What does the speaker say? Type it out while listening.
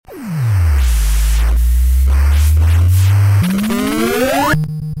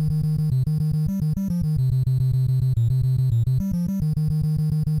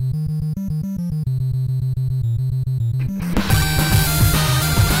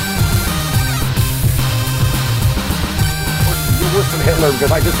Adolf Hitler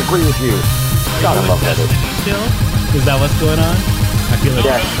because I disagree with you. God, I love that. Is that what's going on? I feel like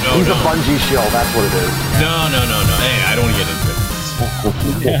he's a bungee shill. That's what it is. No. Hey, I don't want to get into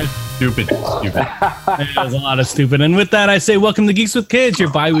it. Stupid. There's a lot of stupid. And with that, I say welcome to Geeks with Kids,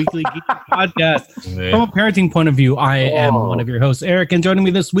 your bi-weekly geek podcast. From a parenting point of view, I am one of your hosts, Eric, and joining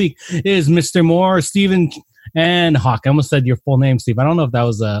me this week is Mr. Moore, Steven, and Hawk. I almost said your full name, Steve. I don't know if that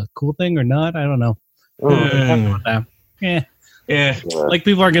was a cool thing or not. I don't know. Yeah. Like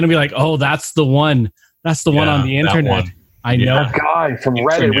people are going to be like, oh, that's the one. That's the one on the internet. I know. That guy from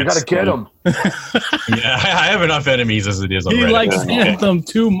Reddit. We got to get him. I have enough enemies as it is on Reddit. He likes Anthem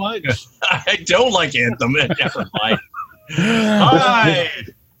too much. I don't like Anthem. Never mind. Hi.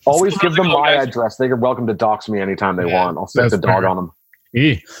 Always give them my address. They're welcome to dox me anytime they want. I'll stick the dog on them.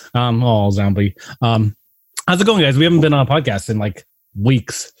 Zombie. How's it going, guys? We haven't been on a podcast in like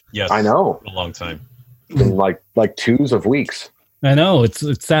weeks. Yes, I know. A long time. In like twos of weeks. I know it's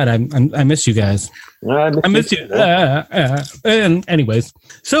sad. I miss you guys. I miss you. And anyways,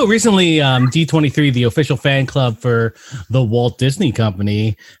 so recently, D23, the official fan club for the Walt Disney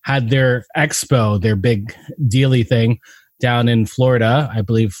Company, had their expo, their big dealy thing down in Florida. I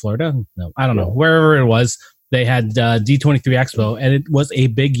believe Florida. No, I don't know. Wherever it was, they had D23 Expo, and it was a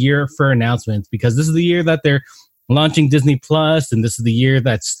big year for announcements because this is the year that they're launching Disney Plus, and this is the year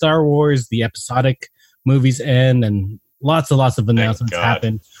that Star Wars, the episodic movies end, and lots of announcements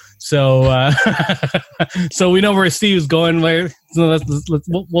happen. So, so we know where Steve's going. So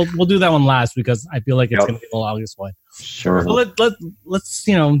we'll do that one last because I feel like it's going to be the longest one. Sure. So let's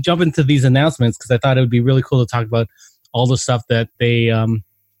jump into these announcements because I thought it would be really cool to talk about all the stuff that they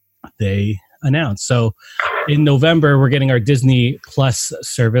announced. So in November we're getting our Disney Plus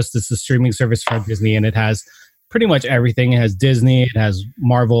service. This is a streaming service for Disney, and it has pretty much everything. It has Disney, it has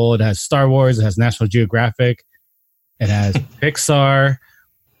Marvel, it has Star Wars, it has National Geographic. It has Pixar,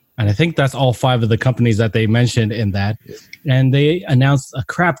 and I think that's all 5 of the companies that they mentioned in that. And they announced a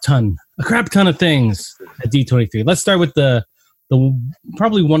crap ton of things at D23. Let's start with the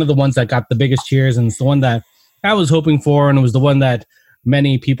probably one of the ones that got the biggest cheers, and it's the one that I was hoping for, and it was the one that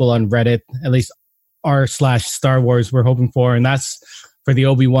many people on Reddit, at least r/Star Wars, were hoping for, and that's for the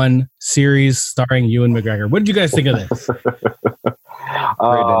Obi-Wan series starring Ewan McGregor. What did you guys think of this?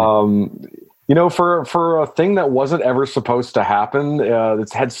 For a thing that wasn't ever supposed to happen,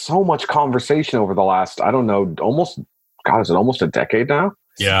 it's had so much conversation over the last, I don't know, is it almost a decade now?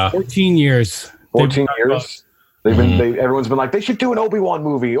 Yeah. 14 years. 14 years. Everyone's been like, they should do an Obi-Wan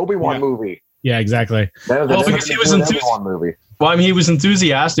movie. Yeah, exactly. Because he was he was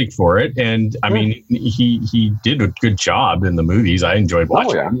enthusiastic for it, and I mean, he did a good job in the movies. I enjoyed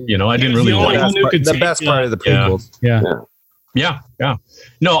watching him. I didn't really like the best part of the prequels. Yeah.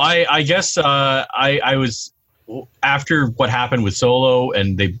 No, I guess I was, after what happened with Solo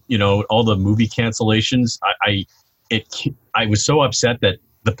and they, all the movie cancellations. I was so upset that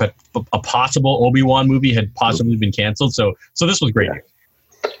a possible Obi-Wan movie had possibly been canceled. So this was great.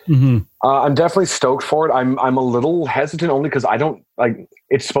 Mm-hmm. I'm definitely stoked for it. I'm a little hesitant only because I don't like.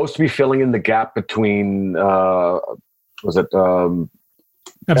 It's supposed to be filling in the gap between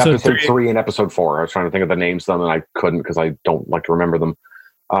Episode 3 and Episode 4. I was trying to think of the names of them, and I couldn't because I don't like to remember them.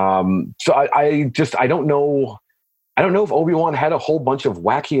 So I don't know. I don't know if Obi-Wan had a whole bunch of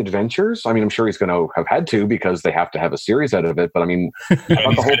wacky adventures. I mean, I'm sure he's going to have had to because they have to have a series out of it. But I mean, I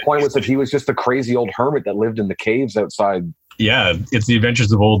thought the whole point was that he was just a crazy old hermit that lived in the caves outside. Yeah, it's the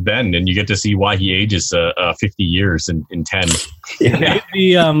adventures of old Ben, and you get to see why he ages 50 years in 10. Yeah.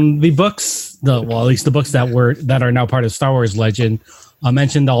 The books, at least the books that are now part of Star Wars legend,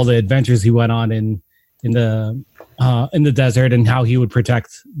 mentioned all the adventures he went on in the desert and how he would protect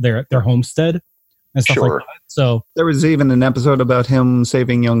their homestead and stuff like that. So there was even an episode about him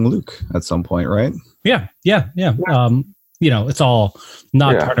saving young Luke at some point, right? Yeah. It's all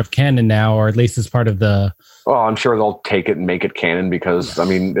not part of canon now, or at least it's part of the. Well, I'm sure they'll take it and make it canon because, I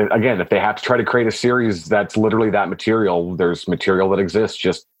mean, again, if they have to try to create a series that's literally that material, there's material that exists.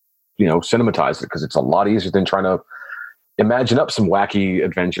 Just cinematize it because it's a lot easier than trying to imagine up some wacky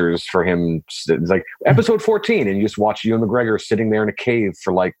adventures for him. It's like episode 14, and you just watch Ewan McGregor sitting there in a cave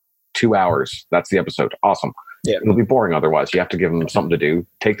for like 2 hours. That's the episode. Awesome. Yeah, it'll be boring otherwise. You have to give them something to do.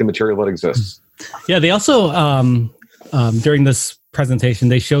 Take the material that exists. Yeah, they also during this presentation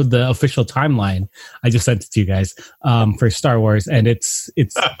they showed the official timeline. I just sent it to you guys for Star Wars, and it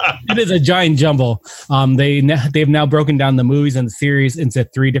is a giant jumble. They've now broken down the movies and the series into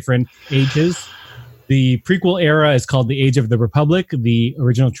 3 different ages. The prequel era is called the Age of the Republic. The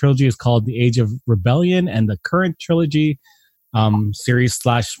original trilogy is called the Age of Rebellion, and the current trilogy series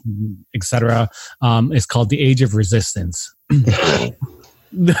 / etc. Is called The Age of Resistance.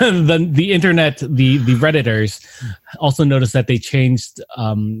 the internet, the Redditors also noticed that they changed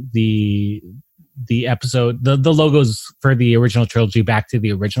the episode, the logos for the original trilogy back to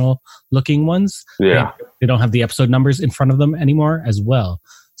the original looking ones. Yeah. They don't have the episode numbers in front of them anymore as well.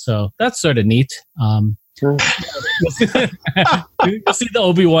 So that's sort of neat. You'll see the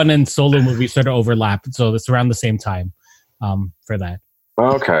Obi-Wan and Solo movie sort of overlap. So it's around the same time for that.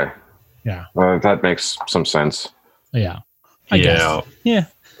 Okay. Yeah. That makes some sense. Yeah. I guess. Yeah.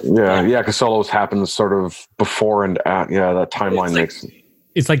 Yeah. Because Solo's happens sort of before and at. Yeah, that timeline makes...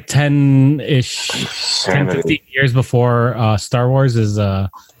 It's like 10-ish, 10, 15 years before Star Wars is the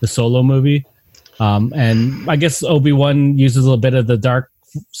Solo movie. And I guess Obi-Wan uses a little bit of the dark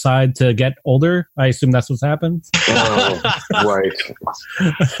side to get older. I assume that's what's happened. Right.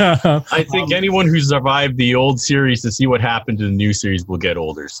 I think anyone who survived the old series to see what happened to the new series will get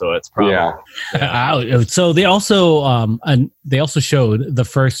older. So it's probably So they also showed the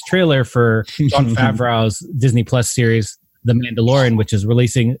first trailer for Jon Favreau's Disney Plus series, The Mandalorian, which is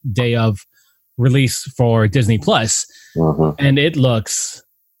releasing day of release for Disney Plus. And it looks,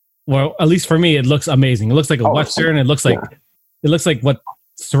 well, at least for me, it looks amazing. It looks like a Western. It looks like what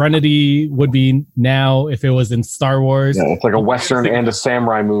Serenity would be now if it was in Star Wars. Yeah, it's like a Western and a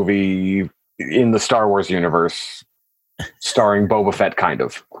samurai movie in the Star Wars universe, starring Boba Fett, kind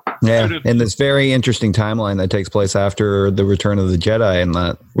of. Yeah, and this very interesting timeline that takes place after the Return of the Jedi, and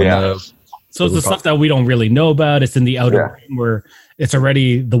that. So it's the stuff that we don't really know about. It's in the outer rim where it's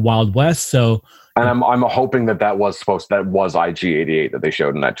already the Wild West. So, and I'm hoping that was IG-88 that they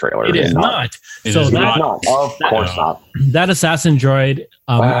showed in that trailer. It is not. Not. Of course not. That assassin droid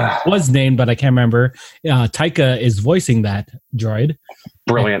was named, but I can't remember. Taika is voicing that droid.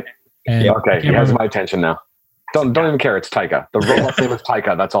 Brilliant. And okay, he has my attention now. Don't even care. It's Taika. The robot's name is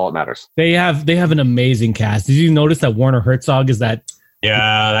Taika. That's all that matters. They have an amazing cast. Did you notice that Werner Herzog is that?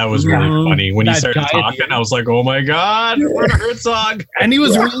 Yeah, that was really funny. When he started talking, I was like, oh my God, Werner Herzog. And he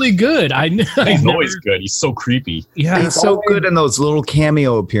was really good. He's always good. He's so creepy. Yeah. He's so good in those little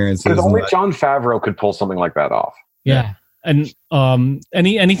cameo appearances. Because only Jon Favreau could pull something like that off. Yeah. And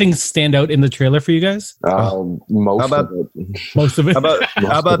anything stand out in the trailer for you guys? Most of it.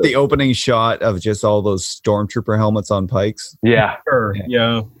 How about the opening shot of just all those stormtrooper helmets on pikes? Yeah. Sure.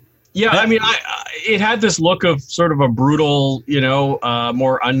 Yeah. Yeah, I mean, it had this look of sort of a brutal,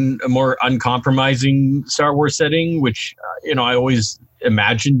 more uncompromising Star Wars setting, which I always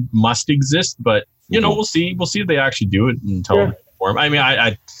imagined must exist. But we'll see. We'll see if they actually do it in television form. I mean,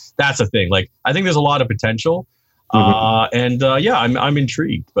 I that's the thing. Like, I think there's a lot of potential, I'm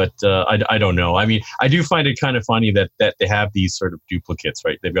intrigued, but I don't know. I mean, I do find it kind of funny that they have these sort of duplicates,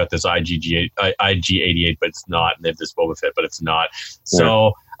 right? They've got this IG-88, but it's not. And they have this Boba Fett, but it's not.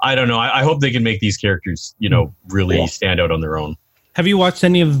 So. I don't know. I hope they can make these characters, really stand out on their own. Have you watched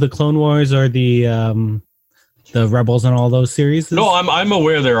any of the Clone Wars or the Rebels and all those series? No, I'm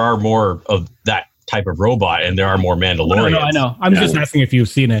aware there are more of that type of robot, and there are more Mandalorians. No, I know. I'm just asking if you've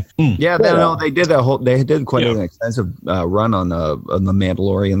seen it. Yeah, they did They did quite an extensive run on the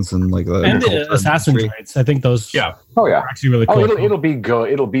Mandalorians and the Assassin droids. I think those. Yeah. Oh yeah. Actually, really cool. It'll be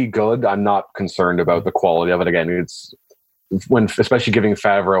good. It'll be good. I'm not concerned about the quality of it. Again, it's. Especially giving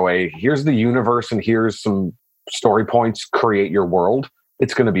Favreau here's the universe and here's some story points, create your world.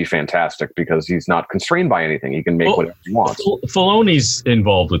 It's going to be fantastic because he's not constrained by anything. He can make whatever he wants. Filoni's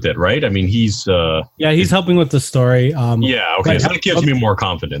involved with it, right? I mean, he's helping with the story. Okay, so that gives me more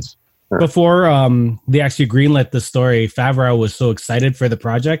confidence. Before they actually greenlit the story, Favreau was so excited for the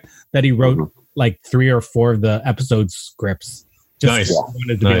project that he wrote like 3 or 4 of the episode scripts. Nice.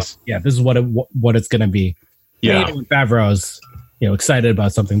 This is what it's going to be. Yeah, Favreau's excited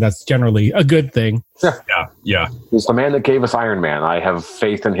about something. That's generally a good thing. Yeah. He's the man that gave us Iron Man. I have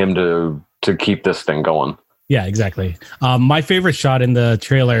faith in him to keep this thing going. Yeah, exactly. My favorite shot in the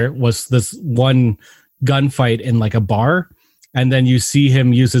trailer was this one gunfight in like a bar, and then you see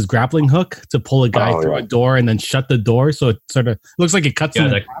him use his grappling hook to pull a guy through a door and then shut the door, so it sort of looks like it cuts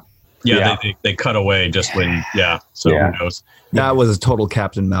him. They cut away just when. So who knows? That was a total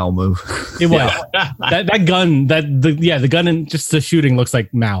Captain Mal move. It was that gun. The gun and just the shooting looks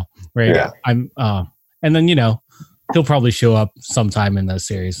like Mal, right? Yeah. And then he'll probably show up sometime in the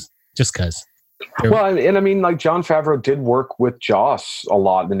series just because. Well, and I mean, like Jon Favreau did work with Joss a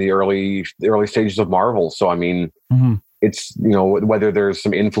lot in the early stages of Marvel. So I mean, it's whether there's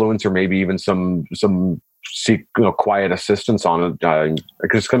some influence or maybe even some quiet assistance on it.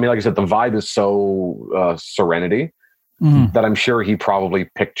 Because it's gonna be, like I said, the vibe is so Serenity that I'm sure he probably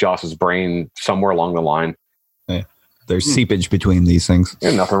picked Joss's brain somewhere along the line. Yeah. there's seepage between these things.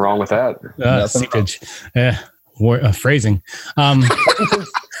 Yeah, nothing wrong with that. Seepage. Phrasing.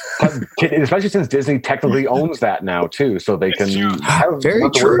 Especially since Disney technically owns that now too, so they can have Very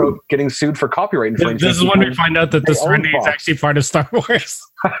true. getting sued for copyright infringement. This is when we find out that the Serenity is actually part of Star Wars.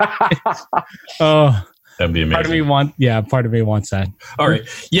 Oh, that'd be amazing. Part of me wants that. All right.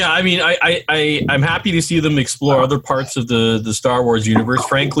 Yeah, I mean, I'm happy to see them explore other parts of the Star Wars universe.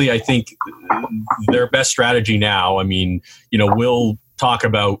 Frankly, I think their best strategy now, I mean, we'll talk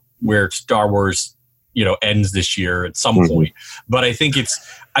about where Star Wars, ends this year at some point. But I think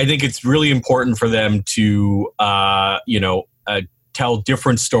it's really important for them to, tell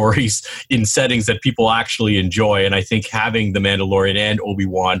different stories in settings that people actually enjoy. And I think having The Mandalorian and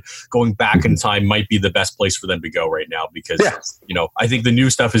Obi-Wan going back in time might be the best place for them to go right now because, I think the new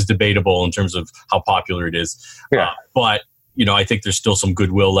stuff is debatable in terms of how popular it is. Yeah. But I think there's still some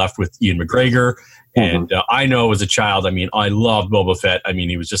goodwill left with Ian McGregor. And I know as a child, I mean, I loved Boba Fett. I mean,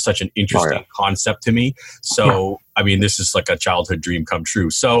 he was just such an interesting concept to me. So, I mean, this is like a childhood dream come true.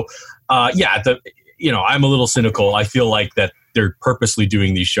 So, I'm a little cynical. I feel like that they're purposely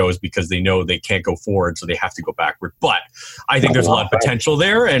doing these shows because they know they can't go forward, so they have to go backward. But I think there's a lot of potential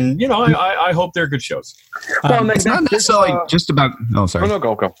there, and I hope they're good shows. It's not necessarily just about. Oh, sorry. No,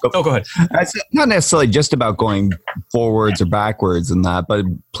 go. Oh, go ahead. It's not necessarily just about going forwards or backwards and that, but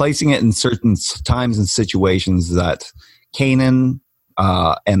placing it in certain times and situations that Kanan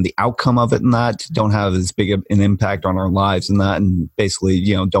and the outcome of it and that don't have as big an impact on our lives and that, and basically,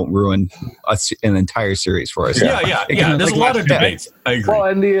 don't ruin an entire series for us. Yeah. There's a lot of debates. I agree. Well,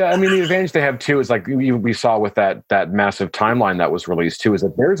 and the advantage they have too is like we saw with that massive timeline that was released too, is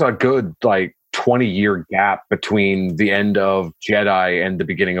that there's a good 20-year gap between the end of Jedi and the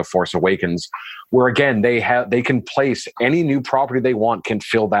beginning of Force Awakens, where again they can place any new property they want, can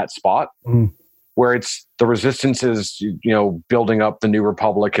fill that spot. Where it's the Resistance is, building up the New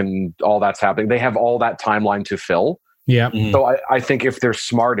Republic and all that's happening. They have all that timeline to fill. Yeah. So I think if they're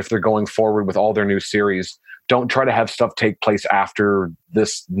smart, if they're going forward with all their new series, don't try to have stuff take place after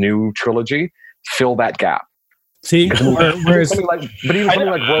this new trilogy. Fill that gap. See, even something like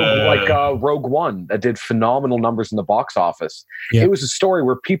Rogue One that did phenomenal numbers in the box office. Yeah. It was a story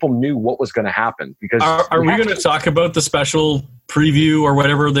where people knew what was going to happen. Because are we going to talk about the special preview or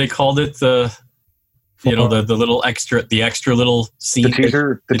whatever they called it? The little extra little scene.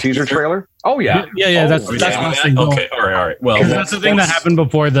 The teaser trailer? Oh, yeah. Yeah. That's last thing. Okay, all right. Well, that's the thing that happened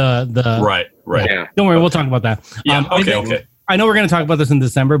before the Right. Yeah. Don't worry, we'll talk about that. Yeah, okay. I know we're going to talk about this in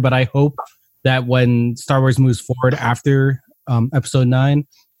December, but I hope that when Star Wars moves forward after Episode 9,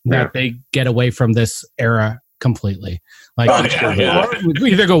 that they get away from this era completely. We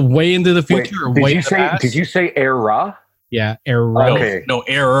either go way into the future or way into the past. Did you say era? Yeah, error. Okay. No,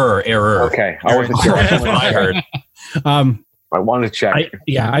 error. Okay, I wasn't sure. That's what I heard. I wanted to check.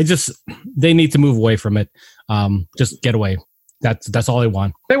 They need to move away from it. Just get away. That's all I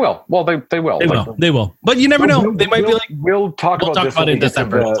want. They will. Well, they will. They will. But you never know. They might be like. We'll talk about this in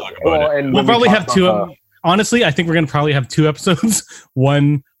December. We'll probably have two. Honestly, I think we're going to probably have 2 episodes.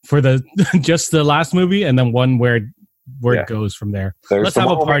 One for just the last movie, and then one where it goes from there. Let's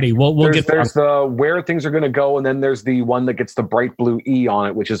have a party. We'll get there's the where things are going to go, and then there's the one that gets the bright blue E on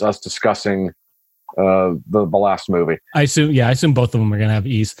it, which is us discussing the last movie. I assume both of them are going to have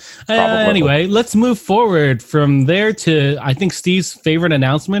E's. Anyway, let's move forward from there to I think Steve's favorite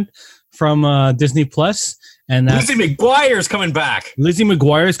announcement from Disney Plus. And Lizzie McGuire's coming back. Lizzie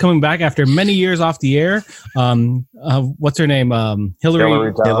McGuire is coming back after many years off the air. What's her name?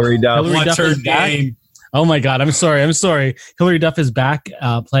 Hilary Duff. What's her name? Oh my God! I'm sorry. Hilary Duff is back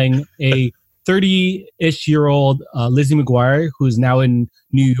playing a 30-ish-year-old Lizzie McGuire who's now in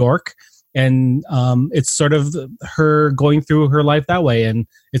New York, and it's sort of her going through her life that way, and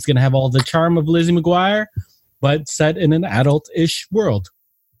it's going to have all the charm of Lizzie McGuire, but set in an adult-ish world.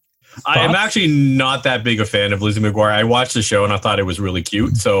 I am actually not that big a fan of Lizzie McGuire. I watched the show and I thought it was really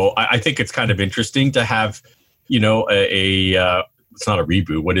cute, so I think it's kind of interesting to have, it's not a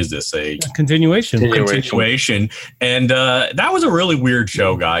reboot. What is this? A continuation. And that was a really weird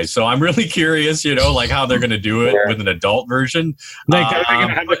show, guys. So I'm really curious, how they're going to do it with an adult version. Are they going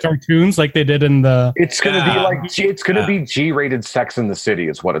to have the cartoons like they did in the... It's going to be be G-rated Sex in the City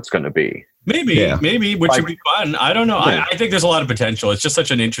is what it's going to be. Maybe, which would be fun. I don't know. I think there's a lot of potential. It's just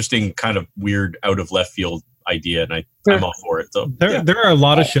such an interesting kind of weird out of left field idea, and I'm all for it. So there are a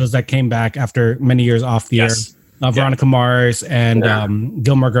lot of shows that came back after many years off the air. Veronica Mars and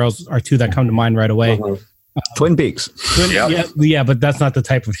Gilmore Girls are 2 that come to mind right away. Twin Peaks. Yeah, but that's not the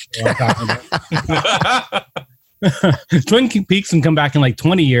type of show I'm talking about. Twin Peaks can come back in like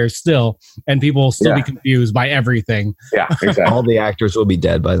 20 years still, and people will still be confused by everything. Yeah, exactly. All the actors will be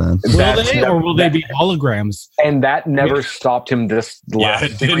dead by then. Will they be holograms? And that never stopped him this last.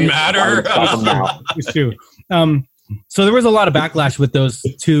 It didn't matter. It's true. So there was a lot of backlash with those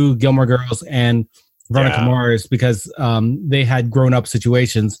two Gilmore Girls and Veronica Mars because they had grown-up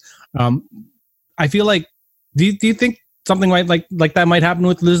situations. I feel like, do you think something like that might happen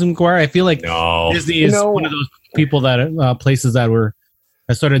with Lizzie McGuire? I feel like Disney is one of those people that places that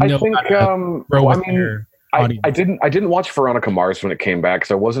started. I didn't watch Veronica Mars when it came back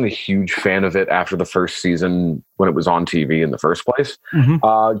because I wasn't a huge fan of it after the first season when it was on TV in the first place.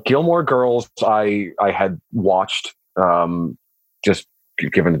 Mm-hmm. Gilmore Girls, I had watched just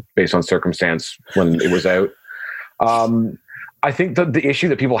given based on circumstance when it was out. I think the issue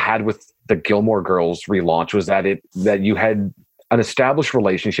that people had with the Gilmore Girls relaunch was that you had an established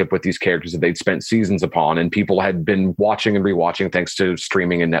relationship with these characters that they'd spent seasons upon, and people had been watching and rewatching thanks to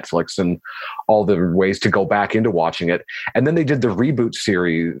streaming and Netflix and all the ways to go back into watching it. And then they did the reboot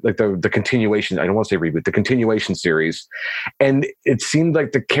series, like the continuation. I don't want to say reboot, the continuation series. And it seemed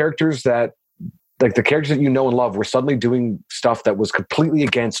like the characters that you know and love were suddenly doing stuff that was completely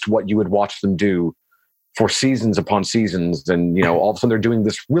against what you would watch them do for seasons upon seasons. And, all of a sudden they're doing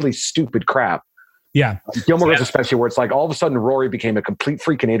this really stupid crap. Yeah. Gilmore Girls especially, where it's like all of a sudden Rory became a complete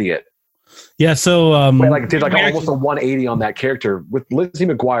freaking idiot. Yeah. So, did almost a 180 on that character. With Lizzie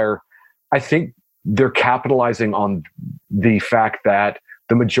McGuire, I think they're capitalizing on the fact that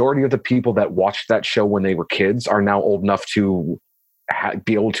the majority of the people that watched that show when they were kids are now old enough to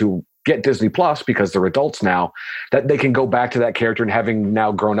be able to get Disney Plus because they're adults now, that they can go back to that character, and having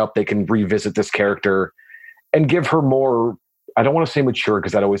now grown up, they can revisit this character and give her more, I don't want to say mature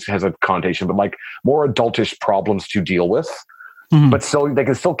because that always has a connotation, but like more adultish problems to deal with. Mm-hmm. But still, they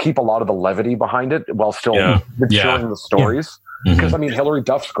can still keep a lot of the levity behind it while still maturing the stories. Yeah. Because Hilary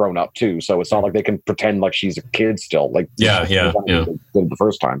Duff's grown up too, so it's not like they can pretend like she's a kid still. Like the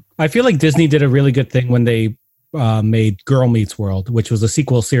first time. I feel like Disney did a really good thing when they made Girl Meets World, which was a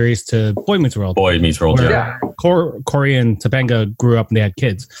sequel series to Boy Meets World. Boy Meets World. Corey and Topanga grew up and they had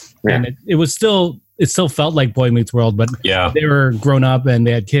kids, and it still felt like Boy Meets World, but they were grown up and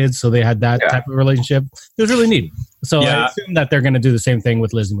they had kids, so they had that type of relationship. It was really neat. So I assume that they're going to do the same thing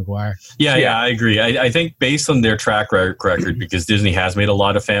with Lizzie McGuire. Yeah, I agree. I think based on their track record, because Disney has made a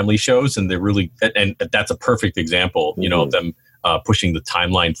lot of family shows, and they're really, and that's a perfect example, of them pushing the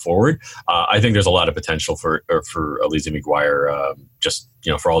timeline forward. I think there's a lot of potential for Lizzie McGuire, just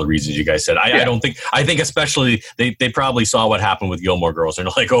for all the reasons you guys said. I think especially they probably saw what happened with Gilmore Girls, and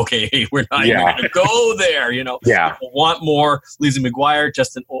they're like, okay, we're not even going to go there. People want more Lizzie McGuire,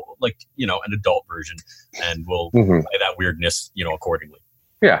 just an adult version, and we'll play that weirdness, accordingly.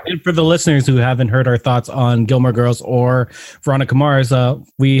 Yeah. And for the listeners who haven't heard our thoughts on Gilmore Girls or Veronica Mars,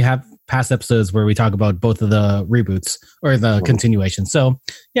 we have past episodes where we talk about both of the reboots or the continuation. So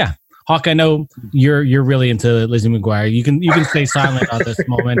yeah, Hawk, I know you're really into Lizzie McGuire. You can stay silent on this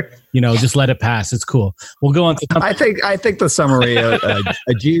moment. Just let it pass. It's cool. We'll go on to. I think the summary: a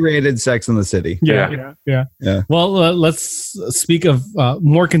G-rated Sex in the City. Yeah. Well, let's speak of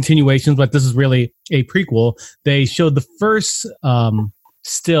more continuations, but this is really a prequel. They showed the first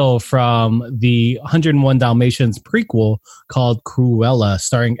still from the 101 Dalmatians prequel called Cruella,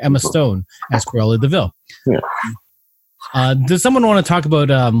 starring Emma Stone as Cruella de Vil. Yeah. Does someone want to talk about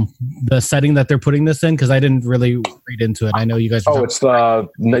the setting that they're putting this in? Because I didn't really read into it. I know you guys. It's the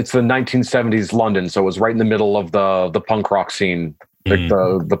 1970s London, so it was right in the middle of the punk rock scene, like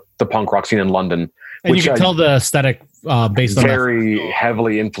the punk rock scene in London. And you can tell the aesthetic based on very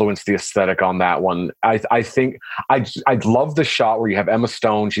heavily influenced the aesthetic on that one. I think I love the shot where you have Emma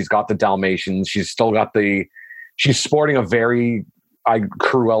Stone. She's got the Dalmatians. She's still got she's sporting a very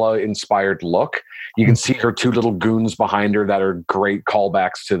Cruella inspired look. You can see her two little goons behind her that are great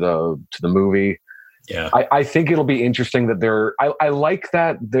callbacks to the movie. Yeah, I think it'll be interesting that I like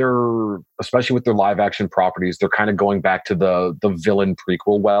that they're, especially with their live action properties, they're kind of going back to the villain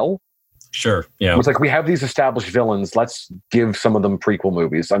prequel well. Sure. Yeah. It's like we have these established villains. Let's give some of them prequel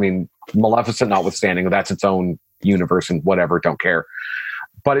movies. I mean, Maleficent notwithstanding, that's its own universe and whatever, don't care.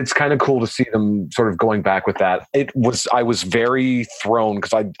 But it's kind of cool to see them sort of going back with that. I was very thrown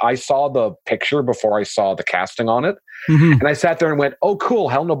because I saw the picture before I saw the casting on it. Mm-hmm. And I sat there and went, oh, cool.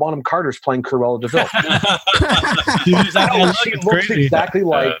 Helena Bonham Carter's playing Cruella de Vil. She looks exactly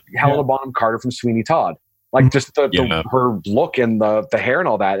like Helena Bonham Carter from Sweeney Todd. Like just her look and the hair and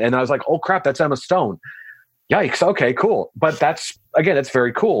all that. And I was like, oh crap, that's Emma Stone. Yikes. Okay, cool. But that's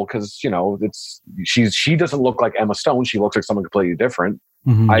very cool because, she doesn't look like Emma Stone. She looks like someone completely different.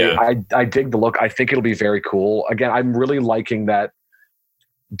 I dig the look. I think it'll be very cool. Again, I'm really liking that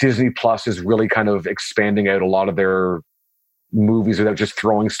Disney Plus is really kind of expanding out a lot of their movies without just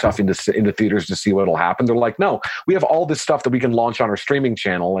throwing stuff into theaters to see what'll happen. They're like, no, we have all this stuff that we can launch on our streaming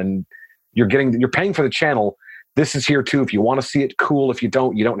channel, and you're paying for the channel. This is here too. If you want to see it, cool. If you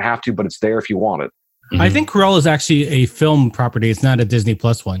don't have to, but it's there if you want it. I think Cruella is actually a film property. It's not a Disney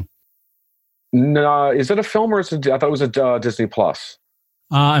Plus one. No, is it a film or is it? I thought it was a Disney Plus.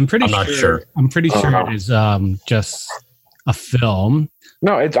 I'm not sure. I'm pretty sure it is just a film.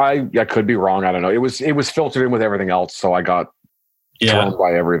 No, I could be wrong. I don't know. It was filtered in with everything else, so I got thrown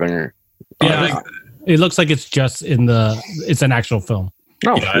by everything. Yeah, it looks like it's just it's an actual film.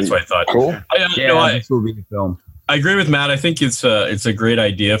 Oh, yeah, that's what I thought. Cool. This will be the film. I agree with Matt. I think it's a great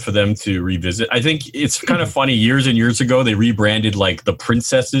idea for them to revisit. I think it's kind of funny. Years and years ago, they rebranded like the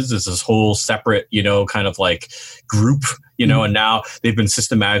princesses as this whole separate, kind of like group, and now they've been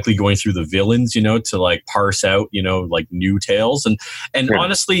systematically going through the villains, to like parse out, like new tales. And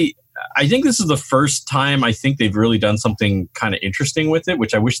honestly, I think this is the first time I think they've really done something kind of interesting with it,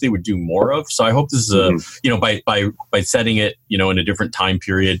 which I wish they would do more of. So I hope this is by setting it, in a different time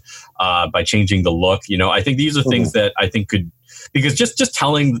period, by changing the look, I think these are things that I think could, because just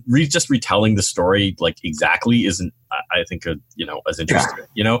retelling the story like exactly isn't, I think, as interesting,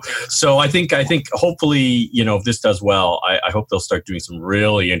 So I think hopefully, if this does well, I hope they'll start doing some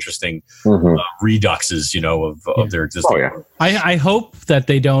really interesting reduxes, of their existing. Oh, yeah. I hope that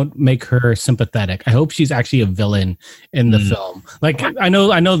they don't make her sympathetic. I hope she's actually a villain in the film. Like I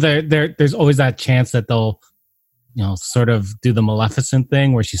know there's always that chance that they'll sort of do the Maleficent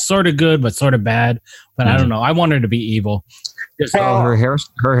thing where she's sort of good but sort of bad. But I don't know. I want her to be evil. Well, her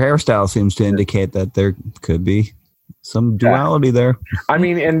hairstyle seems to indicate that there could be some duality there. I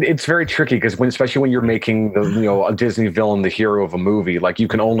mean, and it's very tricky because especially when you're making a Disney villain the hero of a movie, like you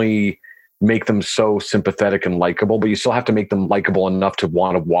can only make them so sympathetic and likable, but you still have to make them likable enough to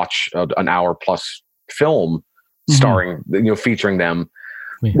want to watch an hour plus film starring, featuring them.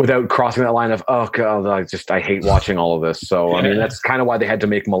 Without crossing that line of, oh god, I hate watching all of this. So I mean, that's kind of why they had to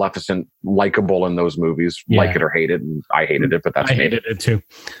make Maleficent likable in those movies, like it or hate it. And I hated it, but I hated it too.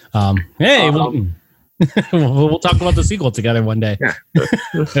 We'll talk about the sequel together one day.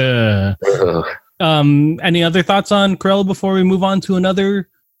 Yeah. Any other thoughts on Cruella before we move on to another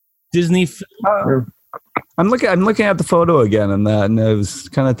Disney film? I'm looking at the photo again, and I was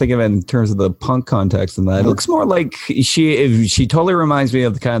kind of thinking of it in terms of the punk context, and that it looks more like she totally reminds me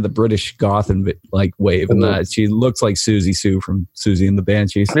of the kind of the British goth and like wave, and that she looks like Susie Sue from Susie and the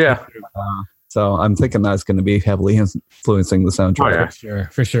Banshees. Yeah. So I'm thinking that's going to be heavily influencing the soundtrack. Oh, yeah.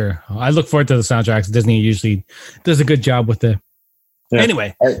 For sure. I look forward to the soundtracks. Disney usually does a good job with it. Yeah.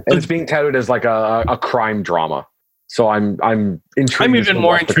 Anyway, and it's being touted as like a crime drama. So I'm intrigued. I'm even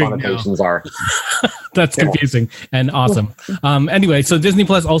more intrigued. The connotations are. That's confusing and awesome. Anyway, so Disney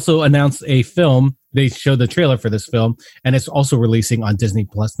Plus also announced a film. They showed the trailer for this film, and it's also releasing on Disney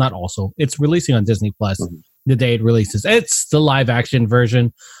Plus. Not also, it's releasing on Disney Plus the day it releases. It's the live action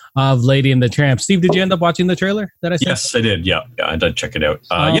version of Lady and the Tramp. Steve, did you end up watching the trailer that I said? Yes, I did. Yeah, I did check it out.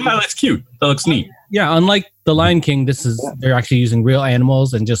 That's cute. That looks neat. Yeah, unlike The Lion King, they're actually using real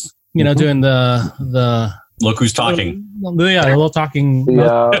animals and just doing the. Look who's talking. Yeah, a little talking.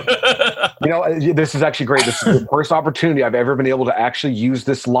 Yeah. This is actually great. This is the first opportunity I've ever been able to actually use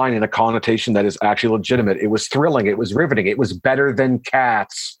this line in a connotation that is actually legitimate. It was thrilling. It was riveting. It was better than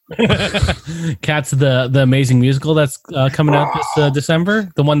Cats. Cats, the amazing musical that's coming out this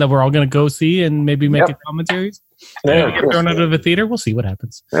December. The one that we're all going to go see and maybe make a commentaries. Yeah, get thrown out of the theater. We'll see what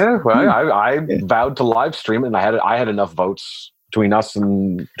happens. Yeah, well, I vowed to live stream it, and I had enough votes between us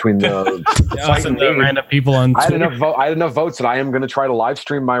and between the random people on Twitter. I had enough votes that I am going to try to live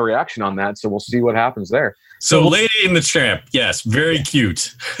stream my reaction on that. So we'll see what happens there. So Lady and the Tramp, yes, very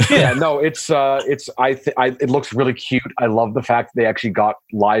cute. Yeah, no, it looks really cute. I love the fact they actually got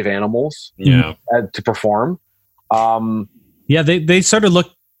live animals to perform. They sort of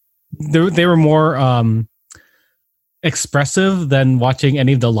look. They were more expressive than watching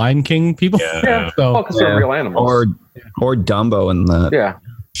any of the Lion King people. Yeah. Because they're real animals. Or Dumbo and that. Yeah.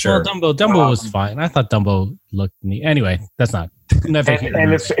 Sure. Well, Dumbo was fine. I thought Dumbo looked neat. Anyway, that's not. And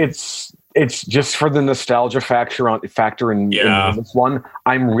it's just for the nostalgia factor in this one.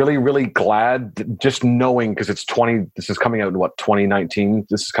 I'm really, really glad just knowing because it's this is coming out in 2019.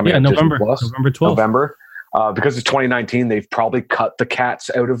 This is coming out November 12th. Because it's 2019, they've probably cut the cats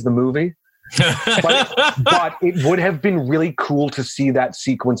out of the movie. but it would have been really cool to see that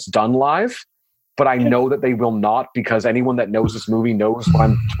sequence done live. But I know that they will not because anyone that knows this movie knows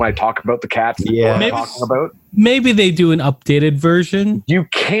when I talk about the cats. Yeah, I'm talking about. maybe they do an updated version. You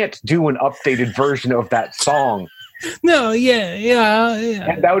can't do an updated version of that song. No, yeah.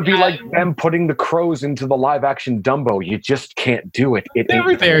 And that would be like them putting the crows into the live action Dumbo. You just can't do it. They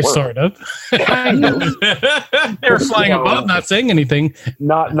were there, sort of. Kind of. They were flying above, not saying anything.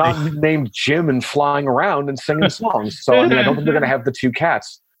 Not named Jim and flying around and singing songs. So I don't think they're going to have the two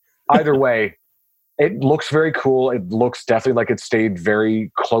cats. Either way, it looks very cool. It looks definitely like it stayed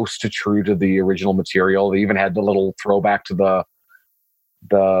very close to true to the original material. They even had the little throwback to the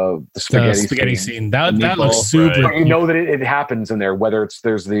spaghetti scene. That looks super. But you know that it happens in there. Whether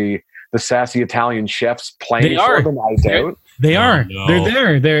there's the sassy Italian chefs playing for them, I doubt. They are. No.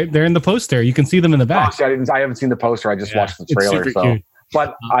 They're there. They're in the poster. You can see them in the back. I haven't seen the poster. I just watched the trailer. Cute.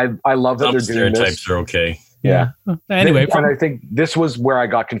 But I love that they're doing this. Stereotypes are okay. Yeah. Anyway, and I think this was where I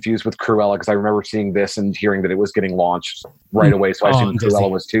got confused with Cruella, because I remember seeing this and hearing that it was getting launched right away. So I assumed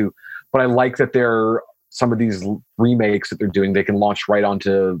Cruella was too. But I like that some of these remakes that they're doing, they can launch right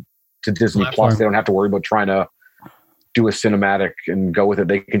onto Disney Plus. They don't have to worry about trying to do a cinematic and go with it.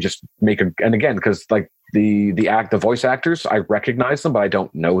 They can just make a, and again, because like the voice actors, I recognize them, but I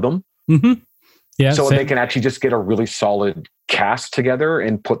don't know them. Mm-hmm. Yeah. So they can actually just get a really solid cast together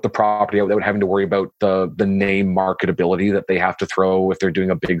and put the property out without having to worry about the name marketability that they have to throw if they're doing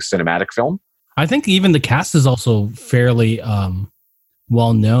a big cinematic film. I think even the cast is also fairly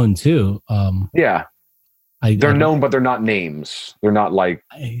well known too. Yeah. They're known, but they're not names. They're not like...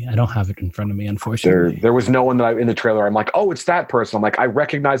 I don't have it in front of me, unfortunately. There was no one that in the trailer, I'm like, oh, it's that person. I'm like, I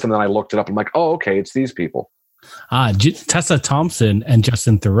recognize them. And then I looked it up. I'm like, oh, okay, it's these people. Tessa Thompson and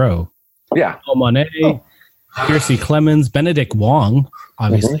Justin Theroux. Yeah. Paul Monet, Kiersey Clemens, Benedict Wong,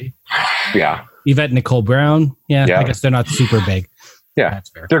 obviously. Mm-hmm. Yeah. Yvette Nicole Brown. Yeah, I guess they're not super big. Yeah, that's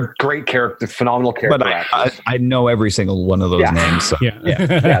fair. They're great characters, phenomenal character actors. I know every single one of those names. So. Yeah,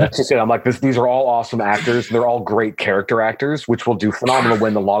 that's just it. I'm like, these are all awesome actors. They're all great character actors, which will do phenomenal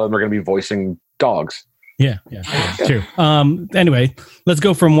when a lot of them are going to be voicing dogs. Yeah, true. Anyway, let's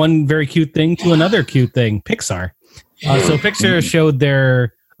go from one very cute thing to another cute thing. Pixar. So Pixar showed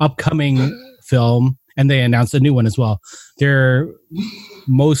their upcoming film, and they announced a new one as well. Their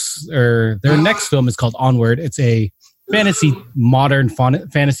next film is called Onward. It's a modern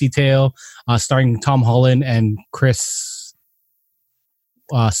fantasy tale starring Tom Holland and Chris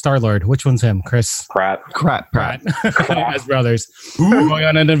Star-Lord. Which one's him? Chris Pratt. As brothers. They're going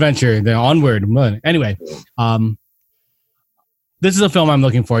on an adventure. They're onward. Anyway, this is a film I'm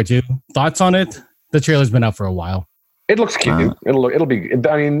looking forward to. Thoughts on it? The trailer's been out for a while. It looks cute. It'll be.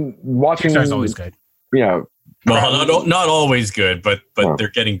 I mean, watching Pixar's always good. Yeah. Well, not always good, but they're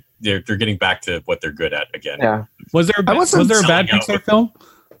getting back to what they're good at again. Yeah. Was there a bad Pixar film?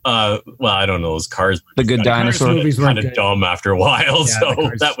 Well, I don't know. Those Cars. The Good Dinosaur movies were kind of dumb after a while,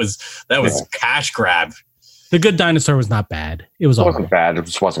 so that was cash grab. The Good Dinosaur was not bad. It wasn't bad. It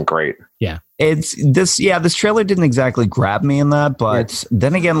just wasn't great. Yeah. This trailer didn't exactly grab me in that, but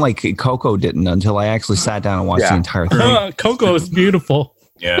then again, like Coco didn't until I actually sat down and watched the entire thing. Coco is beautiful.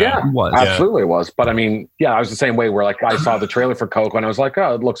 Yeah, it was. Absolutely it was. But I mean, I was the same way where like I saw the trailer for Coco and I was like,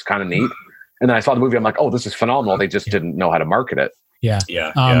 oh, it looks kind of neat. And then I saw the movie. I'm like, oh, this is phenomenal. They just didn't know how to market it. Yeah.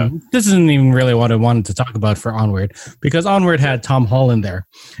 This isn't even really what I wanted to talk about for Onward, because Onward had Tom Holland there.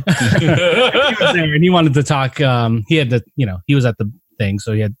 He was there and he wanted to talk. He was at the thing,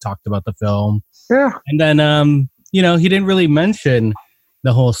 so he had talked about the film. Yeah. And then, he didn't really mention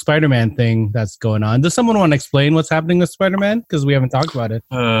the whole Spider-Man thing that's going on. Does someone want to explain what's happening with Spider-Man? Because we haven't talked about it.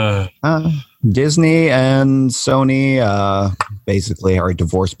 Disney and Sony basically are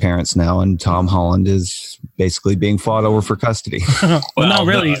divorced parents now, and Tom Holland is basically being fought over for custody. Well, not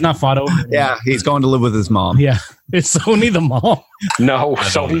really. He's not fought over. Yeah, he's going to live with his mom. Yeah. Is Sony the mom? No,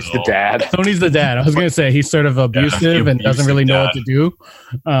 Sony's the dad. Sony's the dad. I was going to say he's sort of abusive and doesn't really know what to do.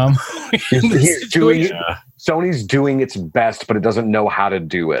 Sony's doing its best, but it doesn't know how to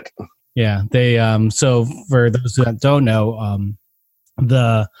do it. Yeah, they. So for those that don't know,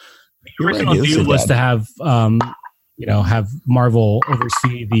 the original deal was to have have Marvel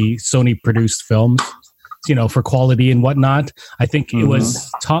oversee the Sony produced films, for quality and whatnot. I think it was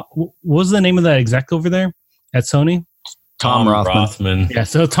Tom. What was the name of that exec over there at Sony? Tom Rothman. Yeah,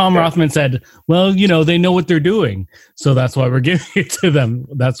 so Tom Rothman said, well, they know what they're doing, so that's why we're giving it to them.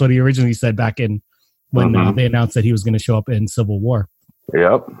 That's what he originally said back in when they announced that he was going to show up in Civil War.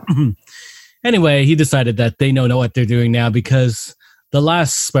 Yep. Anyway, he decided that they know what they're doing now because the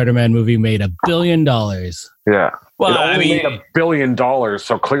last Spider-Man movie made $1 billion. Yeah. Well, it only made $1 billion,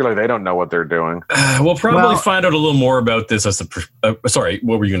 so clearly they don't know what they're doing. We'll probably find out a little more about this as sorry,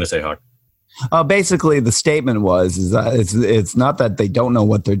 what were you going to say, Hawk? Basically, the statement is that it's not that they don't know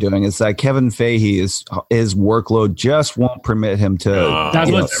what they're doing. It's that Kevin Feige his workload just won't permit him to.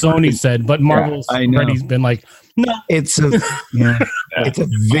 That's what Sony said, but Marvel's already been like, no. It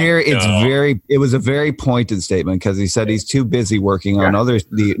was a very pointed statement because he said he's too busy working on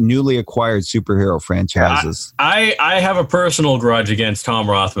the newly acquired superhero franchises. I have a personal grudge against Tom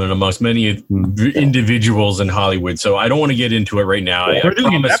Rothman amongst many individuals in Hollywood, so I don't want to get into it right now. We're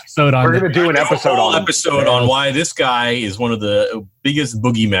doing an episode on. We're going to do an episode on why this guy is one of the biggest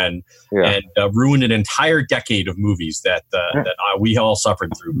boogeymen and ruined an entire decade of movies that we all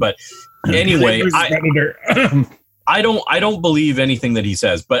suffered through. But anyway, I don't believe anything that he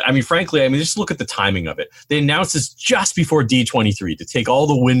says. But I mean, frankly, just look at the timing of it. They announced this just before D23 to take all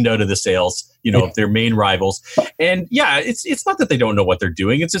the wind out of the sails, of their main rivals. And it's not that they don't know what they're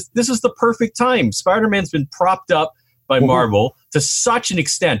doing. It's just this is the perfect time. Spider-Man's been propped up by Marvel to such an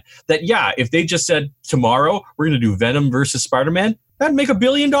extent that if they just said tomorrow we're going to do Venom versus Spider-Man, that'd make $1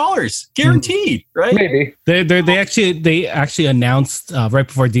 billion guaranteed, right? Maybe they actually announced right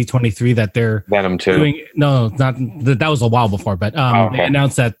before D23 that they're Venom 2. That was a while before, but they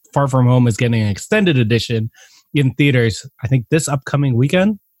announced that Far From Home is getting an extended edition in theaters. I think this upcoming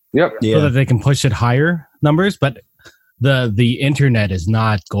weekend. Yep. So that they can push it higher numbers, but the internet is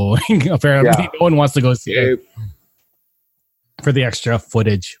not going. Apparently, no one wants to go see it. For the extra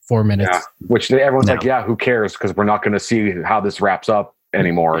footage, 4 minutes. Yeah. Which everyone's like, who cares? Because we're not going to see how this wraps up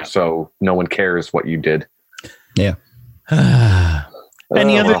anymore. Yeah. So no one cares what you did. Yeah.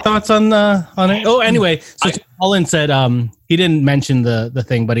 Any other thoughts on it? Oh, anyway, so Holland said he didn't mention the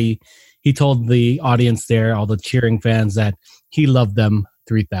thing, but he told the audience there, all the cheering fans, that he loved them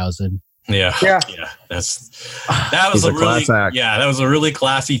 3,000. Yeah. That was a really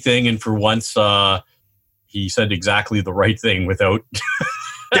classy thing, and for once, he said exactly the right thing without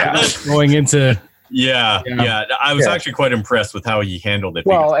going into. I was actually quite impressed with how he handled it.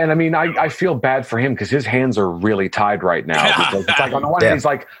 Well, and I feel bad for him because his hands are really tied right now. It's like on the one hand, he's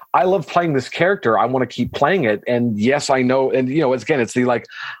like, I love playing this character. I want to keep playing it. And yes, I know. And, it's the like,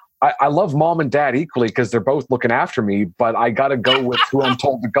 I love mom and dad equally because they're both looking after me, but I got to go with who I'm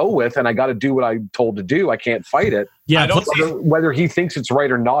told to go with, and I got to do what I'm told to do. I can't fight it. Yeah, whether he thinks it's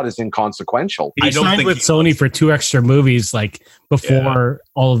right or not is inconsequential. He signed with Sony for 2 extra movies, like before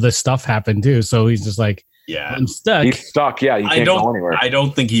all of this stuff happened too. So he's just like, I'm stuck. He's stuck. Yeah, you can't go anywhere. I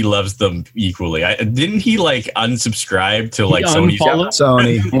don't think he loves them equally. Didn't he like unsubscribe to like Sony?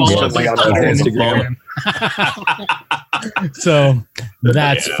 Instagram. So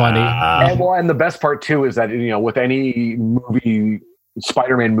that's funny. And the best part too is that with any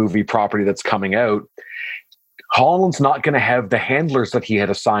Spider-Man movie property that's coming out, Holland's not going to have the handlers that he had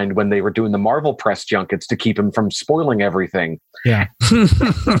assigned when they were doing the Marvel press junkets to keep him from spoiling everything. Yeah.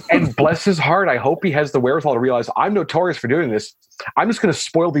 And bless his heart, I hope he has the wherewithal to realize I'm notorious for doing this. I'm just going to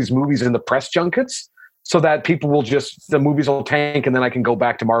spoil these movies in the press junkets so that the movies will tank, and then I can go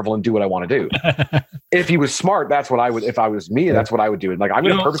back to Marvel and do what I want to do. If he was smart, that's what I would. If I was me, that's what I would do. Like, I'm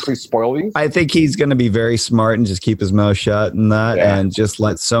going to purposely spoil these. I think he's going to be very smart and just keep his mouth shut and just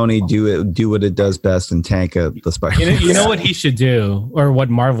let Sony do what it does best and tank the Spider-Man. You know what he should do, or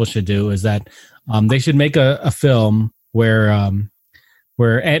what Marvel should do, is that they should make a film where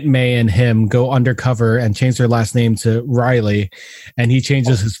Aunt May and him go undercover and change their last name to Riley, and he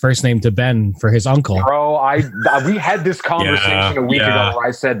changes his first name to Ben for his uncle. Bro, we had this conversation a week ago where I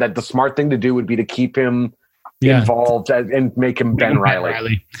said that the smart thing to do would be to keep him involved and make him Ben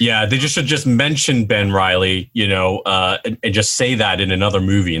Riley. Yeah, they should just mention Ben Riley, and just say that in another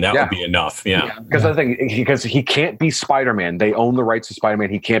movie, and that would be enough. Yeah. Because I think because he can't be Spider-Man. They own the rights to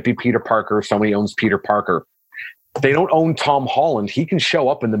Spider-Man. He can't be Peter Parker. Somebody owns Peter Parker. They don't own Tom Holland. He can show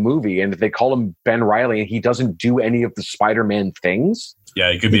up in the movie, and if they call him Ben Riley and he doesn't do any of the Spider-Man things.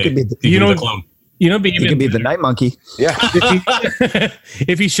 Yeah, he could be the clone. He could be the Night Monkey. Yeah.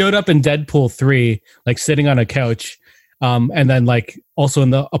 If he showed up in Deadpool 3, like sitting on a couch, and then like also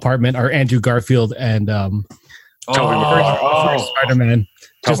in the apartment are Andrew Garfield and Spider-Man.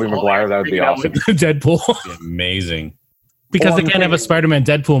 Tobey Maguire, that would be awesome. Deadpool. Amazing. Because they can't have a Spider-Man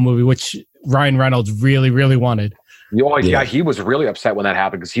Deadpool movie, which Ryan Reynolds really, really wanted. Yeah, he was really upset when that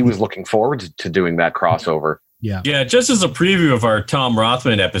happened because he was looking forward to doing that crossover. Yeah. Just as a preview of our Tom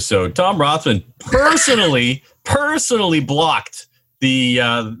Rothman episode, Tom Rothman personally blocked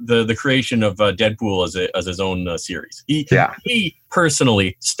the creation of Deadpool as his own series. He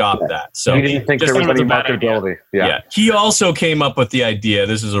personally stopped that. So he didn't think there was any marketability. Yeah. He also came up with the idea.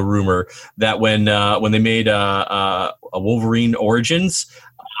 This is a rumor that when they made a Wolverine Origins,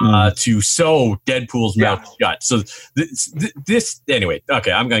 to sew Deadpool's mouth shut. So this anyway.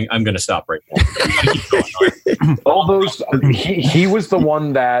 Okay, I'm going to stop right now. All those he was the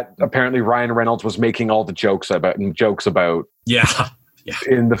one that apparently Ryan Reynolds was making all the jokes about. Yeah.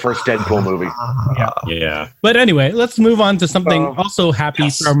 In the first Deadpool movie. Yeah. But anyway, let's move on to something also happy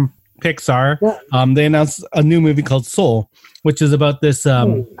from Pixar. They announced a new movie called Soul, which is about this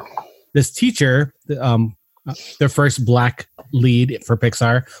this teacher, their first black lead for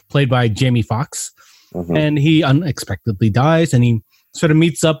Pixar, played by Jamie Foxx. And he unexpectedly dies, and he sort of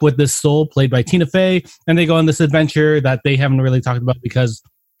meets up with this soul played by Tina Fey, and they go on this adventure that they haven't really talked about because,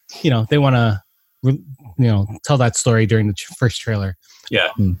 they want to, tell that story during the first trailer. Yeah.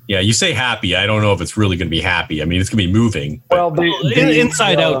 You say happy. I don't know if it's really going to be happy. I mean, it's going to be moving. Well,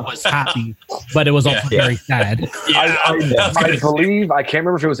 Inside Out was happy, but it was also very sad. I believe, I can't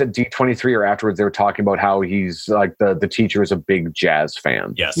remember if it was at D23 or afterwards, they were talking about how he's like the teacher is a big jazz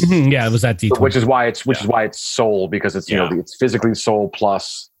fan. Yes. Yeah, it was at D23. Which is why it's soul, because it's, it's physically soul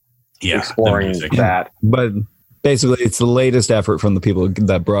plus exploring that. But basically, it's the latest effort from the people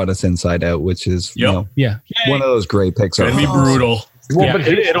that brought us Inside Out, which is one of those great Pixar. It's going to be brutal. Well, but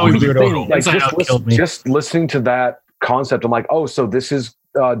it'll be brutal. Like, just listening to that concept, I'm like, oh, so this is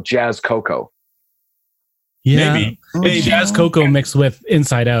Jazz Coco. Yeah, maybe Jazz Coco mixed with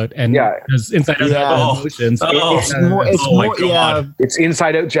Inside Out, and because Inside Out has emotions. It's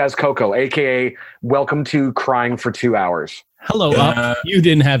Inside Out Jazz Coco, aka Welcome to Crying for 2 hours. Hello, Up. You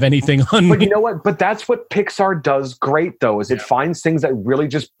didn't have anything on me. But you know what? But that's what Pixar does great, though, is it finds things that really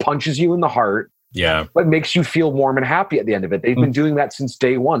just punches you in the heart. Yeah. But makes you feel warm and happy at the end of it. They've been doing that since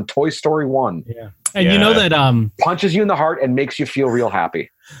day one. Toy Story 1. Yeah. And you know that punches you in the heart and makes you feel real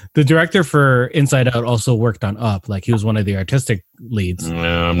happy. The director for Inside Out also worked on Up. Like, he was one of the artistic leads.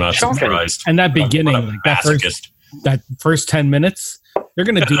 No, I'm not surprised. And that beginning, that first 10 minutes, they're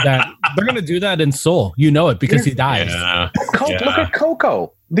gonna do that. They're gonna do that in Soul. You know it because he dies. Look at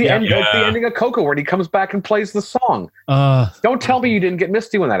Coco. The ending of Coco, where he comes back and plays the song. Don't tell me you didn't get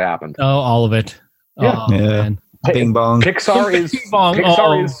misty when that happened. Oh, all of it. Yeah. Man. Bing bong. Pixar is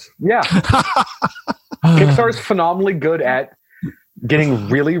Pixar is phenomenally good at getting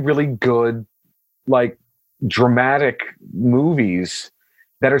really, really good, like, dramatic movies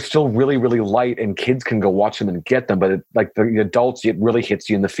that are still really, really light, and kids can go watch them and get them. But the adults, it really hits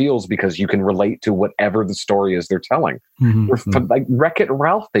you in the feels because you can relate to whatever the story is they're telling. Like Wreck-It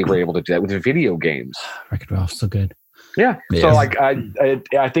Ralph, they were able to do that with video games. Wreck-It Ralph's so good. Yeah. So I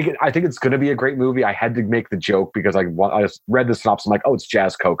think it's going to be a great movie. I had to make the joke because I just read the synopsis. I'm like, oh, it's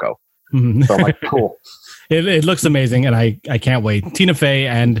Jazz Coco. So I'm like, cool. It looks amazing, and I can't wait. Tina Fey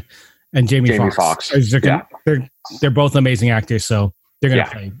and Jamie Foxx. They're both amazing actors, so they're going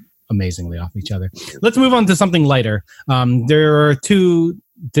to play amazingly off each other. Let's move on to something lighter. There are 2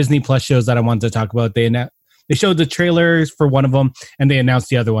 Disney Plus shows that I wanted to talk about. They showed the trailers for one of them, and they announced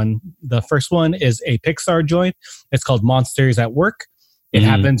the other one. The first one is a Pixar joint. It's called Monsters at Work. It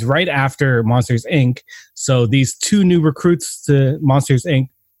happens right after Monsters, Inc. So these 2 new recruits to Monsters, Inc.,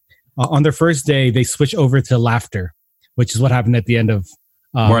 on their first day, they switch over to laughter, which is what happened at the end of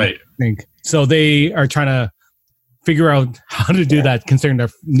Inc. So they are trying to figure out how to do that, considering they're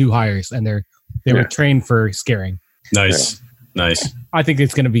new hires, and they were trained for scaring. Nice. I think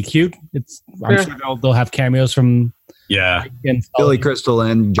it's going to be cute. I'm sure they'll have cameos from Billy Crystal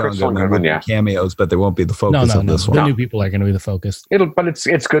and John Goodman will be cameos, but they won't be the focus of this one. The new people are going to be the focus. But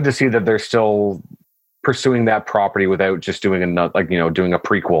it's good to see that they're still pursuing that property without just doing doing a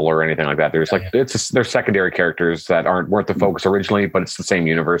prequel or anything like that. There's they're secondary characters that weren't the focus originally, but it's the same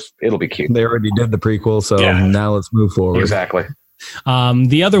universe. It'll be cute. They already did the prequel, so now let's move forward. Exactly.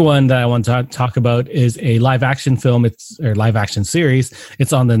 The other one that I want to talk about is a live action film. Or live action series.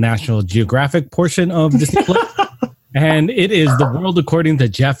 It's on the National Geographic portion of Disney Plus, and it is The World According to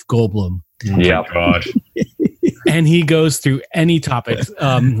Jeff Goldblum. Yeah, God. And he goes through any topics.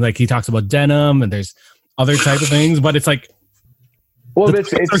 Like, he talks about denim, and there's other type of things, but it's like, they're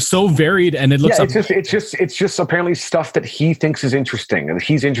so varied, and it looks. It's just apparently stuff that he thinks is interesting and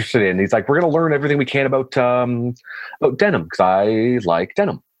he's interested in. He's like, we're going to learn everything we can about denim because I like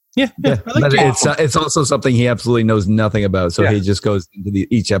denim. Yeah. But it's also something he absolutely knows nothing about. So he just goes into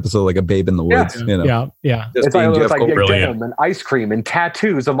each episode like a babe in the woods. Yeah. It's like denim and ice cream and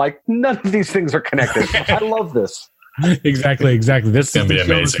tattoos. I'm like, none of these things are connected. I love this. Exactly. This is going to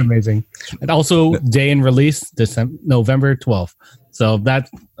be amazing. And also, day in release, November 12th. So nice.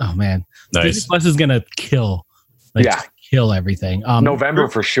 Disney Plus is going to kill. Kill everything. November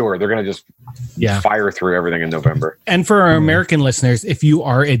for sure. They're going to just fire through everything in November. And for our American listeners, if you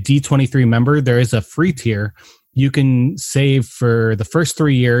are a D23 member, there is a free tier you can save for the first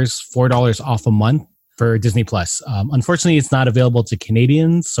 3 years $4 off a month for Disney Plus. Unfortunately, it's not available to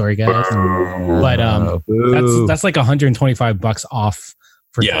Canadians. Sorry, guys, but that's like $125 off.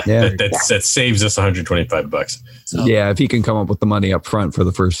 That saves us $125. So. Yeah, if you can come up with the money up front for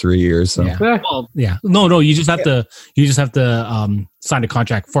the first 3 years. So. Yeah. No, you just have to sign a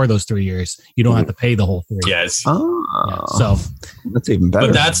contract for those 3 years. You don't have to pay the whole 3 years. Yes. So that's even better.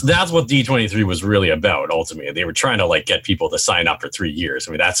 But that's what D23 was really about. Ultimately, they were trying to like get people to sign up for 3 years.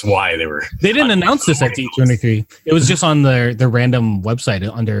 I mean, that's why they were. They didn't announce this at D23. It was just on their random website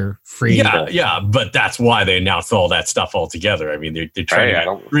under free. Yeah, but that's why they announced all that stuff all together. I mean, they're trying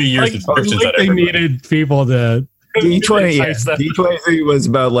to get 3 years subscriptions. They needed people to. D23 was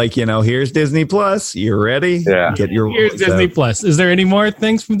about like, here's Disney Plus. You ready? Yeah. Here's Disney Plus. Is there any more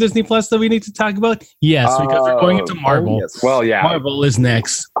things from Disney Plus that we need to talk about? Yes, because we're going into Marvel. Yes. Well, yeah. Marvel is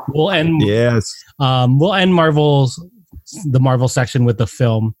next. We'll end. Yes. We'll end the Marvel section with the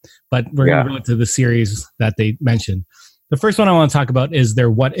film, but we're going to go into the series that they mentioned. The first one I want to talk about is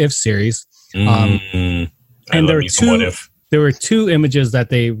their What If series. And there were two images that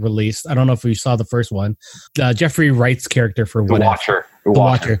they released. I don't know if you saw the first one. Jeffrey Wright's character for The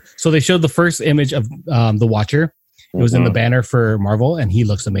Watcher. So they showed the first image of the Watcher. It was in the banner for Marvel, and he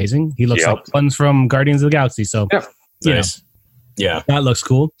looks amazing. He looks like ones from Guardians of the Galaxy. So, nice. Yeah, that looks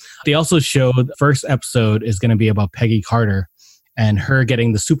cool. They also showed the first episode is going to be about Peggy Carter and her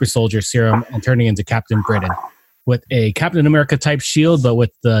getting the super soldier serum and turning into Captain Britain with a Captain America type shield, but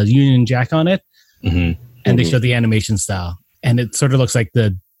with the Union Jack on it. And they showed the animation style. And it sort of looks like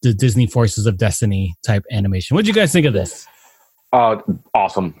the Disney Forces of Destiny type animation. What do you guys think of this?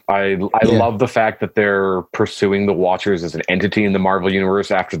 Awesome. I love the fact that they're pursuing the Watchers as an entity in the Marvel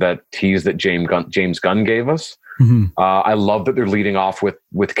Universe after that tease that James Gunn gave us. I love that they're leading off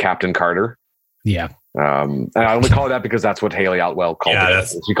with Captain Carter. Yeah. And I only call it that because that's what Haley Atwell called it.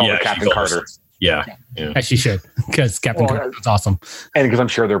 She called it Captain Carter. Yeah. As she should, because Captain Carter was awesome. And because I'm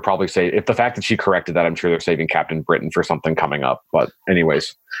sure they're probably if the fact that she corrected that, I'm sure they're saving Captain Britain for something coming up. But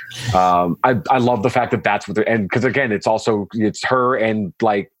anyways, I love the fact that that's what they're, and because again, it's her and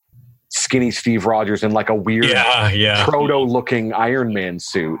like skinny Steve Rogers in like a weird proto looking Iron Man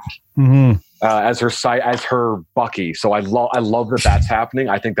suit as her Bucky. So I love that that's happening.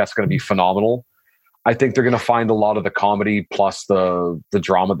 I think that's going to be phenomenal. I think they're going to find a lot of the comedy plus the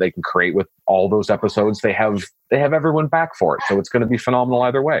drama they can create with all those episodes. They have everyone back for it, so it's going to be phenomenal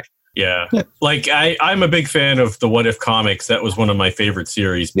either way. Yeah. Like I'm a big fan of the What If comics. That was one of my favorite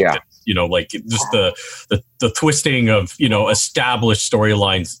series. Because, like just the twisting of established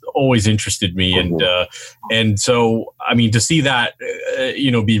storylines always interested me, and so I mean to see that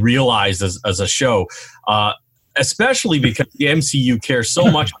be realized as a show. Especially because the MCU cares so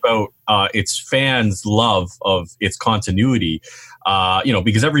much about its fans' love of its continuity,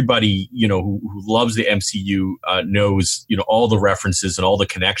 because everybody, who loves the MCU knows, all the references and all the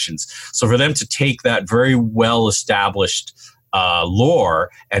connections. So for them to take that very well-established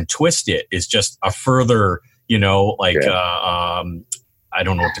lore and twist it is just a further, I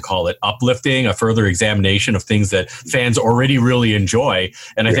don't know what to call it, uplifting, a further examination of things that fans already really enjoy.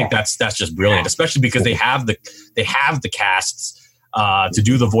 And I think that's just brilliant, especially because they have the casts to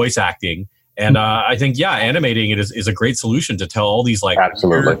do the voice acting. And I think, animating it is a great solution to tell all these like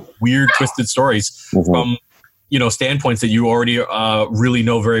weird twisted stories from, standpoints that you already really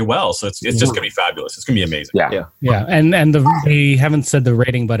know very well. So it's just going to be fabulous. It's going to be amazing. Yeah. And they haven't said the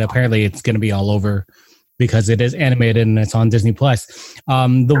rating, but apparently it's going to be all over, because it is animated and it's on Disney Plus.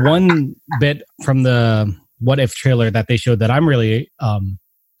 The one bit from the What If trailer that they showed that I'm really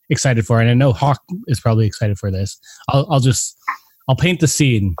excited for, and I know Hawk is probably excited for this. I'll paint the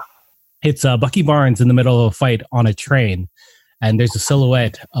scene. It's Bucky Barnes in the middle of a fight on a train, and there's a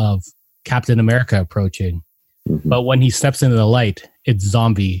silhouette of Captain America approaching. But when he steps into the light, it's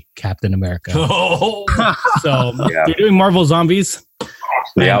zombie Captain America. So they're doing Marvel Zombies.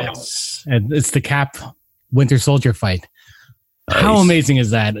 And it's the Cap Winter Soldier fight. Nice. How amazing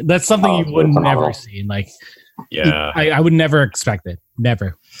is that? That's something you would never see. Like, I would never expect it.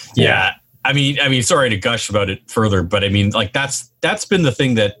 Never. Yeah. I mean, sorry to gush about it further, but I mean, like that's been the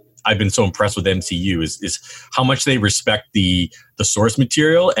thing that I've been so impressed with MCU is how much they respect the source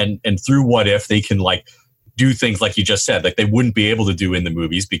material, and through What If they can like do things like you just said, like they wouldn't be able to do in the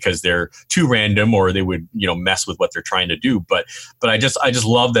movies because they're too random, or they would mess with what they're trying to do. But I just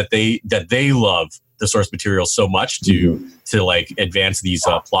love that they love the source material so much to like advance these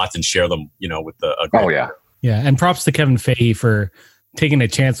plots and share them, with the and props to Kevin Feige for taking a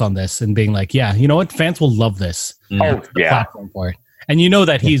chance on this and being like, you know what, fans will love this. Platform for it. And you know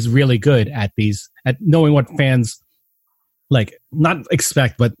that he's really good at knowing what fans like, not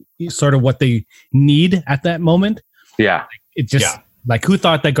expect, but sort of what they need at that moment. Yeah. It just like, who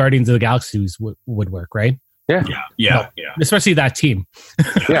thought that Guardians of the Galaxies would work, right? Yeah. Especially that team.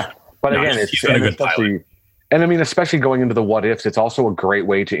 Yeah. But again, it's a good pilot. And I mean, especially going into the what ifs, it's also a great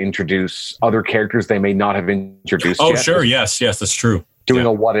way to introduce other characters they may not have introduced yet. Sure. Yes, that's true. Doing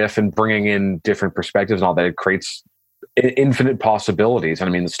a what if and bringing in different perspectives and all that, it creates infinite possibilities. And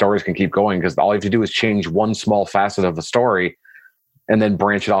I mean, the stories can keep going because all you have to do is change one small facet of the story and then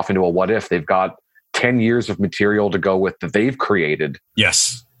branch it off into a what if. They've got 10 years of material to go with that they've created.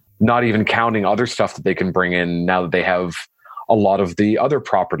 Yes. Not even counting other stuff that they can bring in now that they have a lot of the other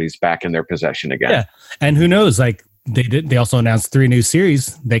properties back in their possession again. Yeah. And who knows, like they also announced 3 new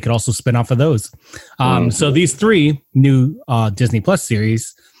series. They could also spin off of those. So these 3 new Disney Plus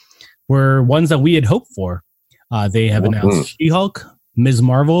series were ones that we had hoped for. They have announced She-Hulk, Ms.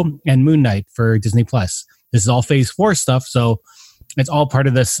 Marvel, and Moon Knight for Disney Plus. This is all Phase 4 stuff, so it's all part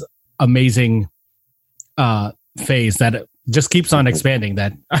of this amazing phase that just keeps on expanding.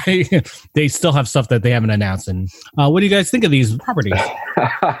 That they still have stuff that they haven't announced. And what do you guys think of these properties?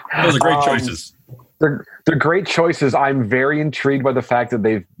 Those are great choices. They're great choices. I'm very intrigued by the fact that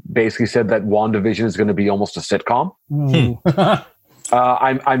they've basically said that WandaVision is going to be almost a sitcom.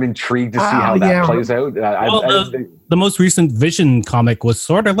 I'm intrigued to see how that plays out. The most recent Vision comic was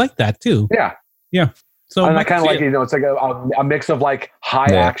sort of like that too. Yeah. So and I kind of like it. It's like a mix of like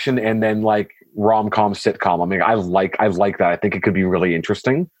high action and then like rom-com sitcom. I mean, I like that. I think it could be really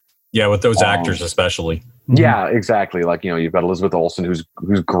interesting. Yeah, with those actors especially. Yeah, exactly. Like, you've got Elizabeth Olsen who's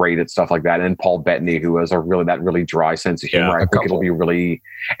great at stuff like that, and Paul Bettany who has that really dry sense of humor. I think it'll be really,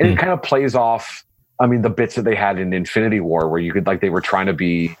 and it kind of plays off. I mean, the bits that they had in Infinity War where you could they were trying to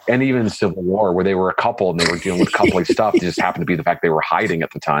be, and even Civil War where they were a couple and they were dealing with coupley stuff. It just happened to be the fact they were hiding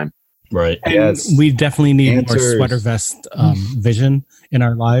at the time. Right. And we definitely need more sweater vest Vision in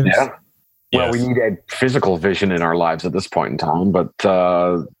our lives. Yeah. Well, we need a physical Vision in our lives at this point in time, but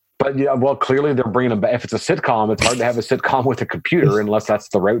yeah, well, clearly they're bringing them back. If it's a sitcom, it's hard to have a sitcom with a computer unless that's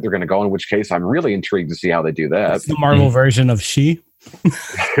the route they're going to go, in which case I'm really intrigued to see how they do that. It's the Marvel version of She.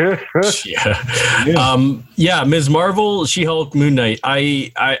 Ms. Marvel, She-Hulk, Moon Knight.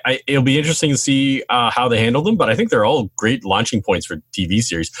 It'll be interesting to see how they handle them, but I think they're all great launching points for TV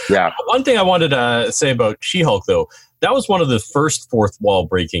series. Yeah. One thing I wanted to say about She-Hulk, though, that was one of the first fourth wall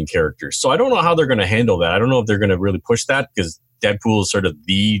breaking characters. So I don't know how they're going to handle that. I don't know if they're going to really push that because Deadpool is sort of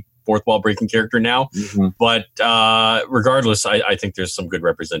the fourth wall breaking character now. Mm-hmm. But regardless, I think there's some good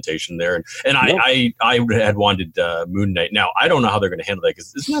representation there. And I had wanted Moon Knight. Now, I don't know how they're going to handle that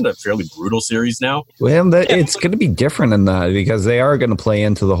because isn't that a fairly brutal series now? Well, it's going to be different in that because they are going to play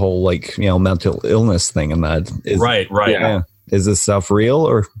into the whole mental illness thing and that. Right. Yeah. Is this stuff real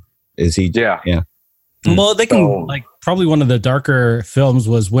or is he? Yeah. Well, they can probably one of the darker films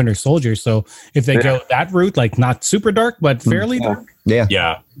was Winter Soldier. So if they go that route, not super dark, but fairly dark.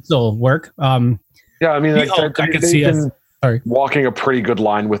 Yeah. Still work. I mean, I could see us. Walking a pretty good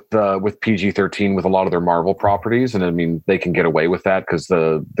line with PG-13 with a lot of their Marvel properties, and I mean they can get away with that because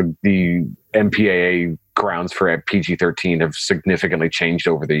the MPAA grounds for PG-13 have significantly changed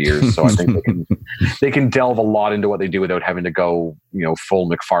over the years. So I think they can delve a lot into what they do without having to go full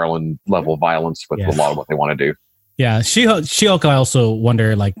McFarlane level violence with a lot of what they want to do. Yeah, She-Hulk. I also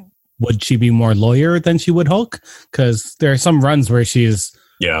wonder would she be more lawyer than she would Hulk? Because there are some runs where she is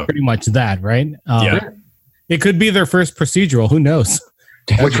pretty much that, right? It could be their first procedural. Who knows?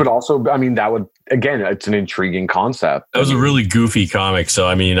 Which would also, that would, again, it's an intriguing concept. That was a really goofy comic. So,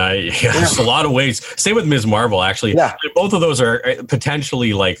 there's a lot of ways. Same with Ms. Marvel, actually. Yeah. Both of those are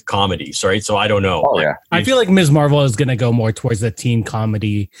potentially comedies, right? So I don't know. Oh, yeah. I feel like Ms. Marvel is going to go more towards the teen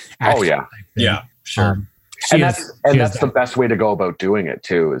comedy. Oh, yeah. Yeah, sure. That's the best way to go about doing it,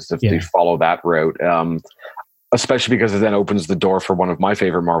 too, is if they follow that route. Especially because it then opens the door for one of my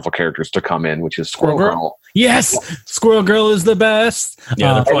favorite Marvel characters to come in, which is Squirrel Girl. Yes, Squirrel Girl is the best.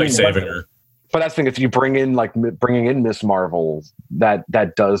 Yeah, they're probably saving her. But that's the thing. If you bringing in Miss Marvel, that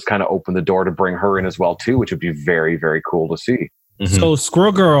does kind of open the door to bring her in as well too, which would be very, very cool to see. Mm-hmm. So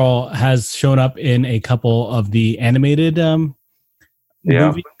Squirrel Girl has shown up in a couple of the animated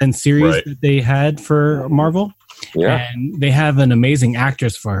movies and series that they had for Marvel. Yeah, and they have an amazing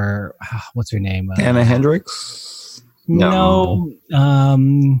actress for her. What's her name? Anna Hendricks? No.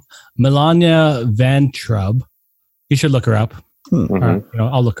 Melania Van Trub. You should look her up. Mm-hmm.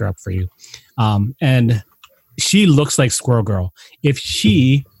 I'll look her up for you. And she looks like Squirrel Girl. If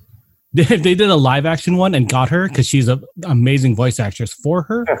they did a live action one and got her because she's an amazing voice actress for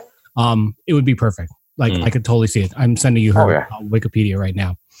her, it would be perfect. Like I could totally see it. I'm sending you her Wikipedia right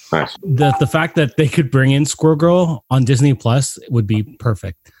now. Nice. The fact that they could bring in Squirrel Girl on Disney Plus would be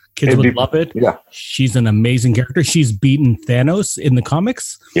perfect. Kids would love it. Yeah. She's an amazing character. She's beaten Thanos in the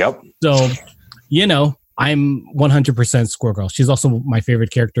comics. Yep. So, I'm 100% Squirrel Girl. She's also my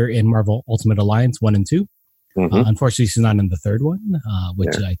favorite character in Marvel Ultimate Alliance 1 and 2. Mm-hmm. Unfortunately, she's not in the third one,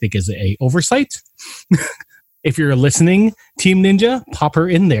 which I think is a oversight. If you're listening, Team Ninja, pop her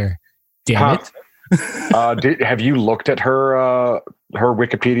in there. Damn it. Have you looked at her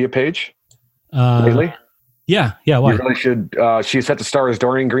Wikipedia page lately? Yeah. Why? You really should. She's set to star as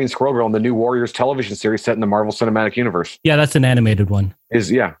Dorian Green Squirrel Girl in the new Warriors television series set in the Marvel Cinematic Universe. Yeah, that's an animated one.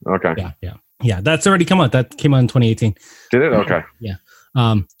 Okay. Yeah. That's already come out. That came out in 2018. Did it? Okay. Yeah.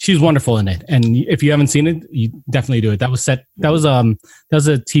 She's wonderful in it, and if you haven't seen it, you definitely do it. That was a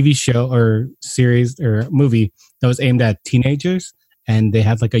TV show or series or movie that was aimed at teenagers, and they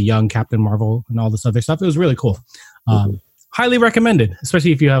had like a young Captain Marvel and all this other stuff. It was really cool. Highly recommended,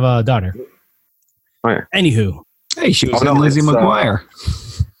 especially if you have a daughter. Oh, yeah. Anywho, hey, she was in Lizzie McGuire.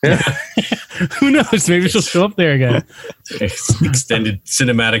 Who knows? Maybe she'll show up there again. Extended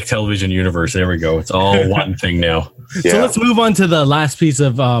cinematic television universe. There we go. It's all one thing now. Yeah. So let's move on to the last piece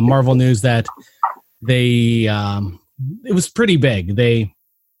of Marvel news that it was pretty big. They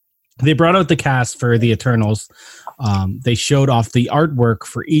brought out the cast for the Eternals. They showed off the artwork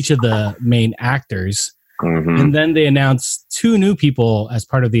for each of the main actors. Mm-hmm. And then they announced 2 new people as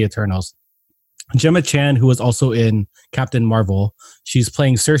part of the Eternals. Gemma Chan, who was also in Captain Marvel, she's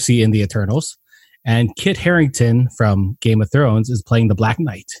playing Cersei in the Eternals. And Kit Harington from Game of Thrones is playing the Black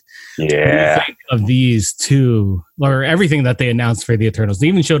Knight. Yeah. What do you think of these 2, or everything that they announced for the Eternals? They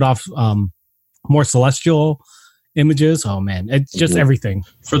even showed off more celestial images. Oh man, it's just everything.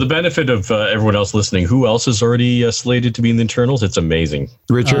 For the benefit of everyone else listening, who else is already slated to be in the Eternals? It's amazing.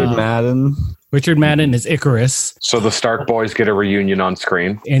 Richard Madden. Richard Madden is Icarus. So the Stark boys get a reunion on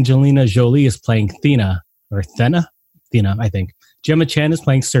screen. Angelina Jolie is playing Thena, I think. Gemma Chan is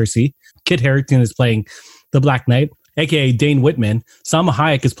playing Cersei. Kit Harington is playing the Black Knight, aka Dane Whitman. Salma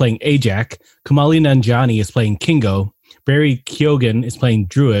Hayek is playing Ajak. Kamali Nanjiani is playing Kingo. Barry Keoghan is playing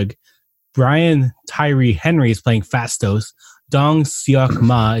Druid. Brian Tyree Henry is playing Phastos. Dong Seok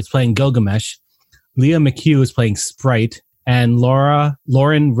Ma is playing Gilgamesh. Leah McHugh is playing Sprite. And Lauren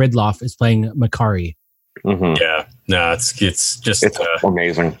Ridloff is playing Makari. Mm-hmm. Yeah, no, it's just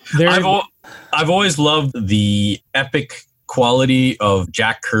amazing. I've always loved the epic quality of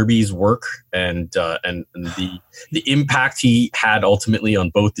Jack Kirby's work and the impact he had ultimately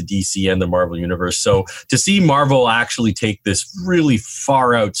on both the DC and the Marvel universe. So to see Marvel actually take this really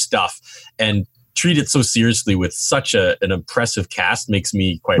far out stuff and treat it so seriously with such an impressive cast makes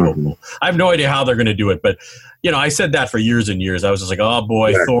me quite hopeful. I have no idea how they're going to do it, but I said that for years and years. I was just like, oh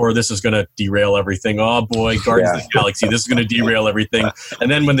boy, Thor, this is going to derail everything. Oh boy, Guardians of the Galaxy, this is going to derail everything. And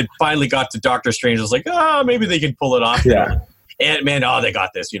then when they finally got to Doctor Strange, I was like, maybe they can pull it off. Yeah. Ant-Man, they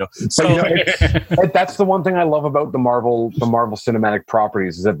got this, So that's the one thing I love about the Marvel cinematic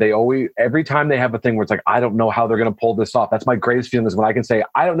properties is that they always, every time they have a thing where it's like, I don't know how they're going to pull this off. That's my greatest feeling is when I can say,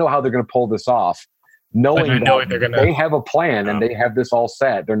 I don't know how they're going to pull this off, knowing that they have a plan and they have this all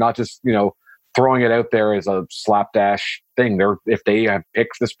set. They're not just, throwing it out there as a slapdash thing. If they have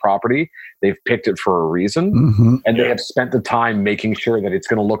picked this property, they've picked it for a reason, and they have spent the time making sure that it's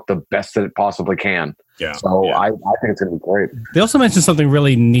going to look the best that it possibly can. Yeah. So I think it's going to be great. They also mentioned something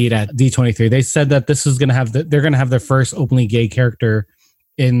really neat at D23. They said that this is going to have they're going to have their first openly gay character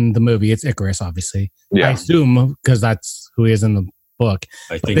in the movie. It's Icarus, obviously. Yeah. I assume because that's who he is in the book.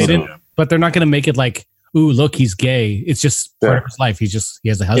 I think so. But they're not going to make it like, ooh, look, he's gay. It's just part of his life. He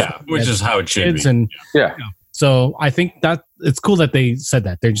has a husband. Yeah, which is how it should be. And, so I think that it's cool that they said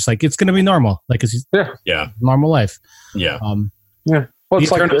that. They're just like, it's going to be normal. Like, it's normal life. Yeah. Well,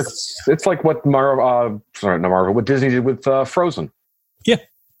 it's like what what Disney did with Frozen. Yeah.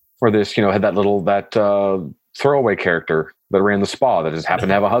 Where this, had that throwaway character that ran the spa that just happened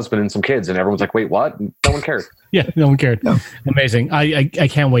to have a husband and some kids, and everyone's like, wait, what? And no one cared. Yeah, no one cared. No. Amazing. I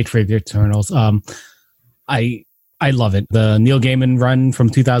can't wait for the Eternals. I love it. The Neil Gaiman run from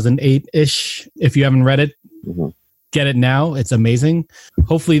 2008-ish. If you haven't read it, get it now. It's amazing.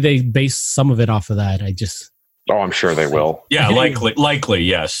 Hopefully they base some of it off of that. I'm sure they will. Yeah, likely,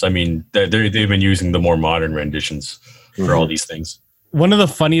 yes. I mean, they've been using the more modern renditions for all these things. One of the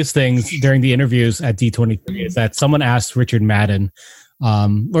funniest things during the interviews at D23 is that someone asked Richard Madden,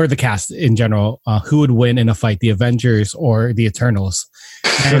 or the cast in general, who would win in a fight, the Avengers or the Eternals?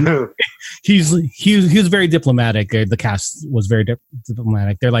 And he was very diplomatic. The cast was very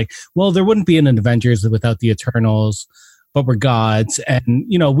diplomatic. They're like, well, there wouldn't be an Avengers without the Eternals. but we're gods, and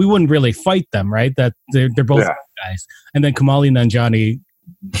we wouldn't really fight them, right? That they're both guys. And then Kamali Nanjiani,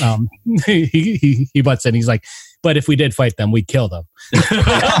 he butts in. He's like, but if we did fight them, we'd kill them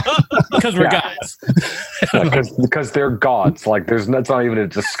because we're gods. Because they're gods. Like that's not even a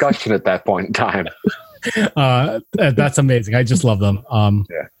discussion at that point in time. That's amazing. I just love them.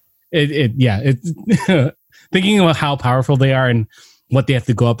 Thinking about how powerful they are and what they have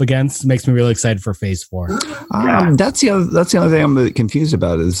to go up against makes me really excited for Phase 4. That's the other thing I'm a bit confused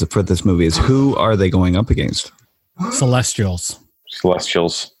about is for this movie is who are they going up against? Celestials.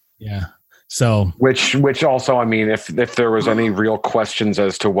 Yeah. So which also, I mean, if there was any real questions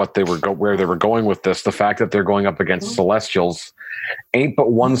as to what they were where they were going with this, the fact that they're going up against Celestials ain't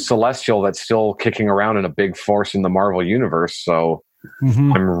but one Celestial that's still kicking around in a big force in the Marvel universe. So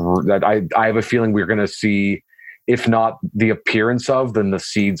I have a feeling we're going to see, if not the appearance of, then the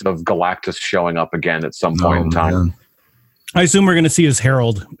seeds of Galactus showing up again at some point in time. Man. I assume we're going to see his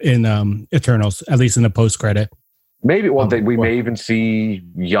herald in Eternals, at least in the post credit. Maybe. Well, we may even see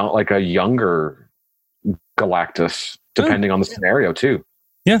a younger Galactus, depending on the scenario too.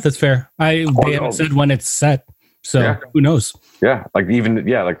 Yeah, that's fair. They haven't said when it's set, so who knows? Yeah,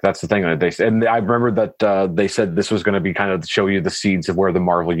 that's the thing. They said, and I remember that they said this was going to be kind of show you the seeds of where the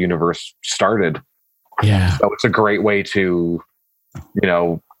Marvel universe started. Yeah, so it's a great way to,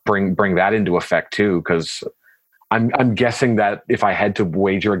 bring that into effect too, because I'm guessing that if I had to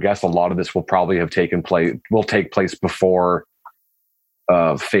wager a guess, a lot of this will probably take place before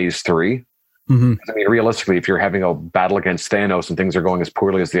Phase 3. Mm-hmm. I mean, realistically, if you're having a battle against Thanos and things are going as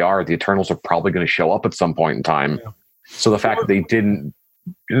poorly as they are, the Eternals are probably going to show up at some point in time. Yeah. So the fact that they didn't,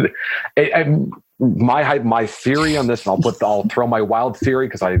 my theory on this, and I'll throw my wild theory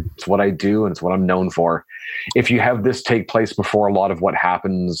because it's what I do and it's what I'm known for. If you have this take place before a lot of what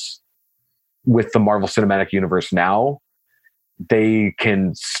happens with the Marvel Cinematic Universe now, they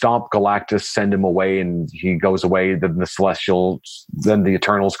can stomp Galactus, send him away, and he goes away. Then the Celestials, then the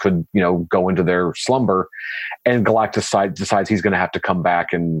Eternals could, go into their slumber, and Galactus decides he's going to have to come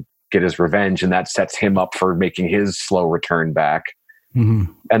back and get his revenge, and that sets him up for making his slow return back.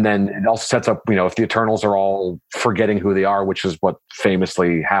 Mm-hmm. And then it also sets up, if the Eternals are all forgetting who they are, which is what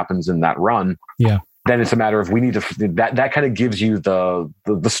famously happens in that run. Yeah. Then it's a matter of we need to that kind of gives you the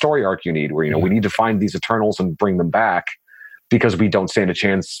story arc you need, where we need to find these Eternals and bring them back, because we don't stand a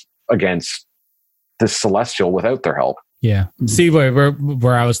chance against this Celestial without their help. Yeah. See,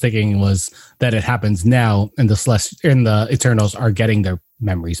 where I was thinking was that it happens now, and the Eternals are getting their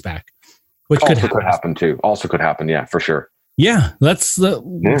memories back, which could happen too. Also could happen, yeah, for sure. Yeah,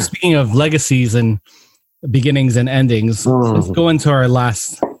 speaking of legacies and beginnings and endings, let's go into our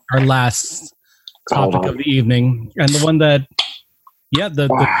last topic of the evening, and the one that does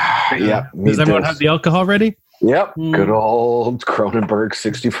everyone have the alcohol ready? Yep. Good old Cronenberg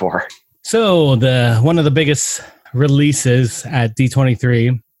 64. So one of the biggest releases at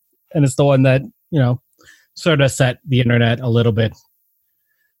D23, and it's the one that sort of set the internet a little bit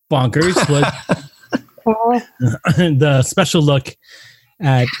bonkers, was the special look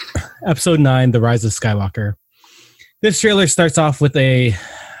at Episode 9, The Rise of Skywalker. This trailer starts off with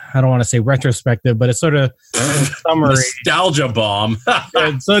I don't want to say retrospective, but it's sort of a summary. Nostalgia bomb.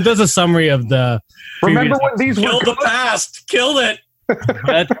 So it does a summary of the. Remember when these were the past? Killed it.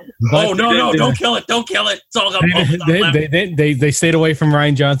 But no! Don't kill it! Don't kill it! It's all they stayed away from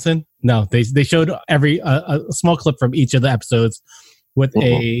Rian Johnson. No, they showed a small clip from each of the episodes with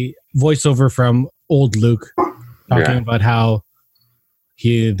a voiceover from old Luke talking about how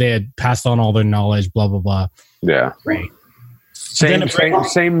they had passed on all their knowledge. Blah blah blah. Yeah. Right. Same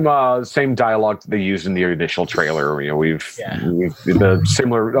dialogue that they used in the initial trailer. We've the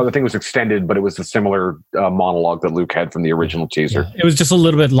similar. The thing was extended, but it was the similar monologue that Luke had from the original teaser. Yeah. It was just a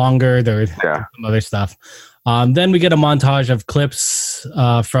little bit longer. There was some other stuff. Then we get a montage of clips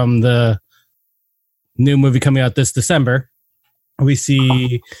from the new movie coming out this December. We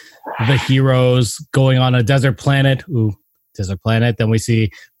see the heroes going on a desert planet. Ooh, desert planet. Then we see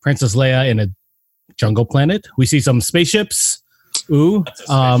Princess Leia in a jungle planet. We see some spaceships. Ooh,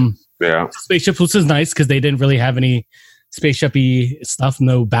 spaceships, which is nice because they didn't really have any spaceship-y stuff,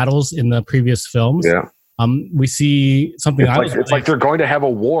 no battles in the previous films. Yeah. We see something. It's like they're going to have a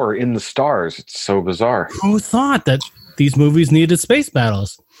war in the stars. It's so bizarre. Who thought that these movies needed space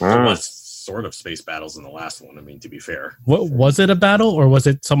battles? There was sort of space battles in the last one. I mean, to be fair, what was it, a battle, or was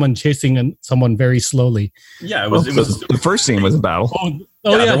it someone chasing someone very slowly? Yeah, it was. The first scene was a battle.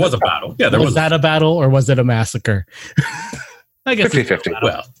 There was a battle. Yeah, was that a battle or was it a massacre? I guess 50-50.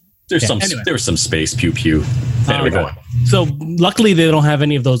 Well, there's some space pew pew. Anyway, go on. So luckily they don't have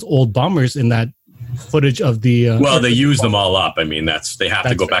any of those old bombers in that footage of the. They use them all up. I mean, they have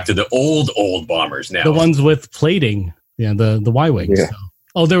to go back to the old bombers now. The ones with plating, the Y wings. Yeah. So.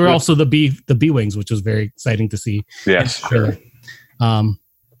 Oh, there were also the B wings, which was very exciting to see. Yes. Sure.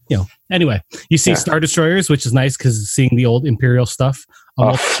 Anyway, you see Star Destroyers, which is nice because seeing the old Imperial stuff.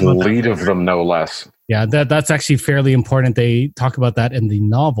 A fleet of them, no less. Yeah, that's actually fairly important. They talk about that in the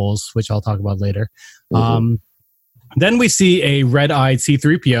novels, which I'll talk about later. Mm-hmm. Then we see a red-eyed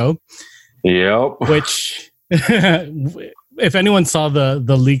C-3PO. Yep. Which, if anyone saw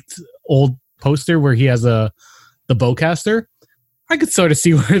the leaked old poster where he has the bowcaster, I could sort of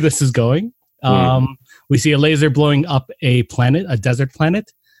see where this is going. We see a laser blowing up a planet, a desert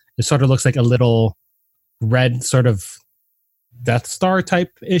planet. It sort of looks like a little red sort of Death Star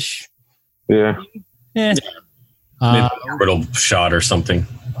type-ish. Yeah. Orbital shot or something.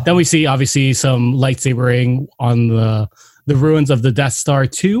 Then we see, obviously, some lightsabering on the ruins of the Death Star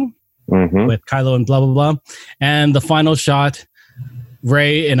 2 with Kylo and blah, blah, blah. And the final shot,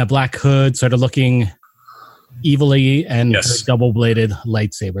 Rey in a black hood, sort of looking evilly, and her double-bladed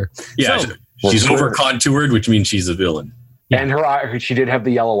lightsaber. Yeah, so, she's over-contoured, which means she's a villain. Yeah. And she did have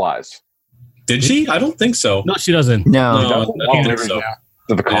the yellow eyes. Did she? I don't think so. No, she doesn't. No. I don't think so.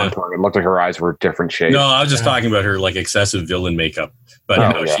 The contour. It looked like her eyes were different shades. No, I was just talking about her like excessive villain makeup.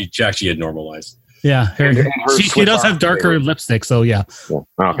 But she actually had normal eyes. Yeah. She does have darker lipstick, so yeah.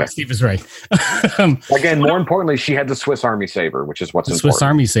 Okay. Steve is right. Again, more importantly, she had the Swiss Army saber, which is what's important. Swiss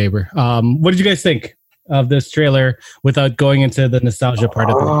Army saber. What did you guys think of this trailer without going into the nostalgia part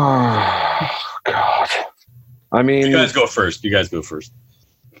of it? Oh, God. I mean... You guys go first.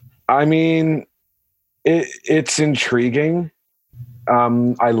 I mean, it's intriguing.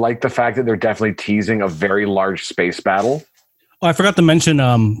 I like the fact that they're definitely teasing a very large space battle. Oh, I forgot to mention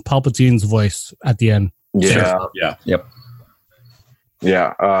Palpatine's voice at the end. Yeah. Yeah. Yep.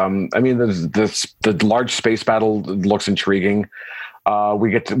 Yeah. I mean, the large space battle looks intriguing.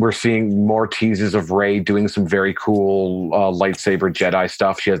 We're seeing more teases of Rey doing some very cool lightsaber Jedi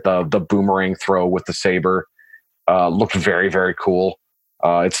stuff. She has the boomerang throw with the saber. Looked very, very cool.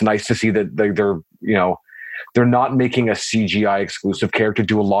 It's nice to see that they're not making a CGI exclusive character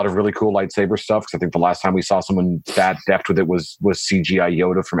do a lot of really cool lightsaber stuff. Because I think the last time we saw someone that deft with it was CGI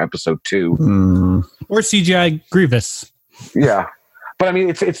Yoda from Episode 2, or CGI Grievous. Yeah, but I mean,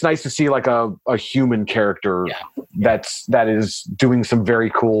 it's nice to see like a human character that is doing some very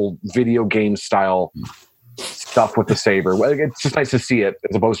cool video game style stuff with the saber. It's just nice to see it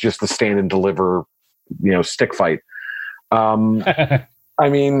as opposed to just the stand and deliver, stick fight. I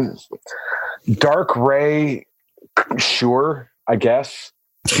mean, Dark Rey, sure, I guess.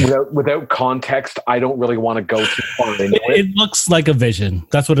 Without context, I don't really want to go too far into it. It looks like a vision.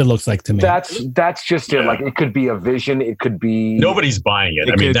 That's what it looks like to me. That's just it. Like, it could be a vision. It could be... Nobody's buying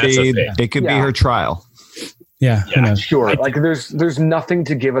it. I mean, that's the thing. It could be her trial. Yeah. Sure. Like, there's nothing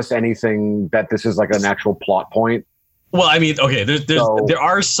to give us anything that this is like an actual plot point. Well, I mean, okay, there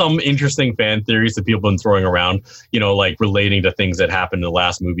are some interesting fan theories that people have been throwing around, like relating to things that happened in the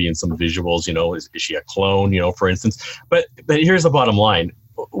last movie and some visuals, is she a clone, for instance. But here's the bottom line.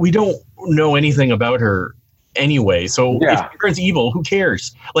 We don't know anything about her anyway. So if she turns evil, who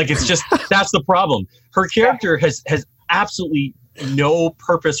cares? Like, it's just, that's the problem. Her character has absolutely no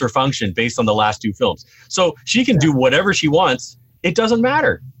purpose or function based on the last two films. So she can do whatever she wants. It doesn't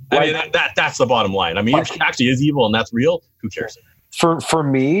matter. I mean, that's the bottom line. I mean, if she actually is evil and that's real, who cares? For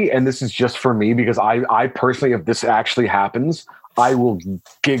me, and this is just for me, because I personally, if this actually happens, I will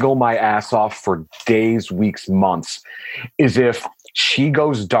giggle my ass off for days, weeks, months, is if she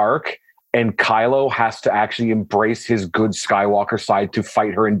goes dark and Kylo has to actually embrace his good Skywalker side to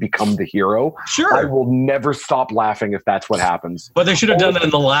fight her and become the hero. Sure. I will never stop laughing if that's what happens. But they should have done that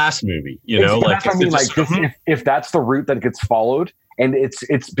in the last movie, if that's the route that gets followed, and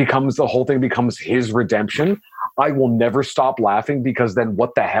the whole thing becomes his redemption, I will never stop laughing, because then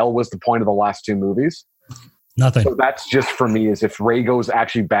what the hell was the point of the last two movies? Nothing. So that's just for me, is if Rey goes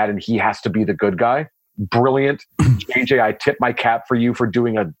actually bad and he has to be the good guy. Brilliant. JJ, I tip my cap for you for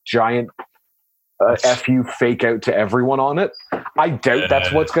doing a giant FU fake out to everyone on it. I doubt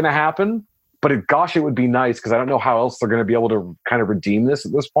that's what's going to happen, but it would be nice, because I don't know how else they're going to be able to kind of redeem this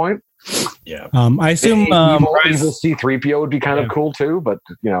at this point. Yeah. I assume evil C-3PO would be kind of cool too, but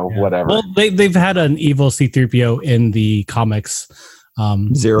whatever. Well, they've had an evil C-3PO in the comics.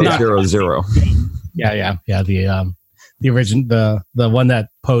 000. Yeah. The original, the one that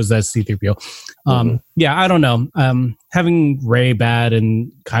posed as C-3PO. Yeah, I don't know. Having Rey bad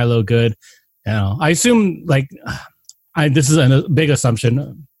and Kylo good, I assume this is a big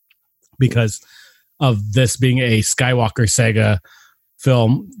assumption because of this being a Skywalker saga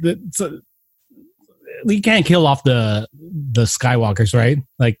film. we can't kill off the Skywalkers, right?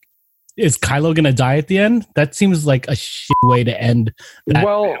 Like, is Kylo gonna die at the end? That seems like a shit way to end that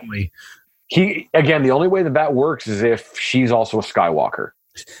family. The only way that works is if she's also a Skywalker.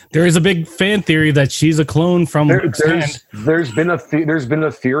 There is a big fan theory that she's a clone from. There's been a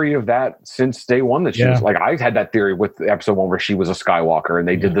theory of that since day one that she was like. I had that theory with episode 1 where she was a Skywalker, and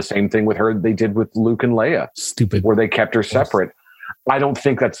they did the same thing with her. They did with Luke and Leia. Stupid. Where they kept her separate. I don't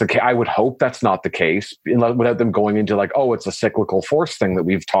think that's the case. I would hope that's not the case, without them going into like, oh, it's a cyclical force thing that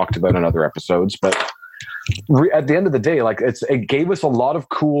we've talked about in other episodes. But at the end of the day, like it gave us a lot of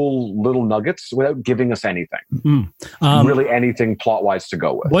cool little nuggets without giving us anything, really anything plot wise to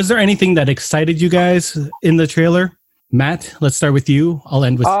go with. Was there anything that excited you guys in the trailer? Matt, let's start with you. I'll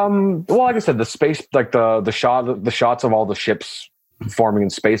end with. Well, like I said, the space, like the shots of all the ships forming in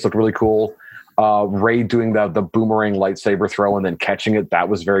space looked really cool. Rey doing the boomerang lightsaber throw and then catching it, that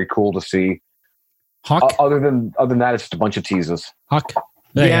was very cool to see. Hawk. Other than that, it's just a bunch of teases. Hawk.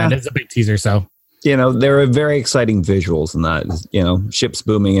 Yeah, it's a big teaser. So there are very exciting visuals in that. Ships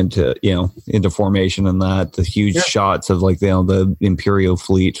booming into formation, and that the huge shots of like the Imperial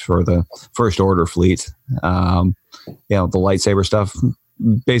fleet or the First Order fleet. The lightsaber stuff.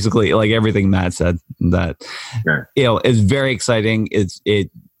 Basically, like everything Matt said, that is very exciting. It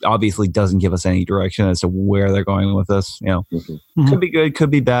obviously doesn't give us any direction as to where they're going with this. Could be good, could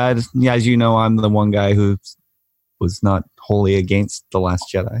be bad. Yeah, as you know, I'm the one guy who was not wholly against The Last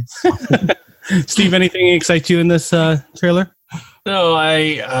Jedi. Steve, anything excites you in this trailer? No,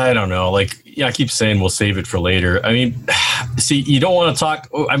 I don't know. Like, I keep saying we'll save it for later. I mean, see, you don't want to talk.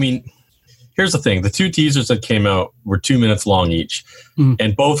 I mean, here's the thing. The 2 teasers that came out were 2 minutes long each,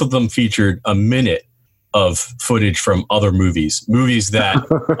 and both of them featured a minute of footage from other movies that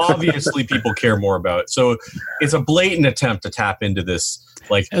obviously people care more about. So it's a blatant attempt to tap into this.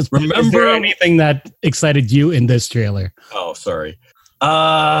 Like, remember, is there anything that excited you in this trailer? Oh, sorry.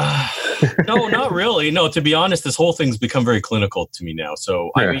 No, not really. No, to be honest, this whole thing's become very clinical to me now.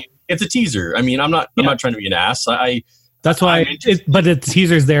 So I mean, it's a teaser. I mean, I'm not trying to be an ass. That's why. But the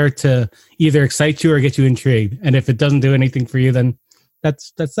teaser's there to either excite you or get you intrigued. And if it doesn't do anything for you, then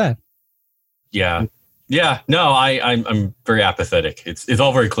that's that. Yeah. Yeah, no, I'm very apathetic. It's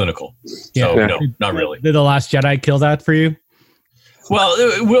all very clinical. So no, not really. Did The Last Jedi kill that for you? Well,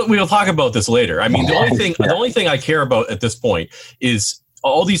 we'll talk about this later. I mean, the only thing I care about at this point is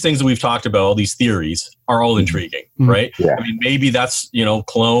all these things that we've talked about. All these theories are all intriguing, right? Yeah. I mean, maybe that's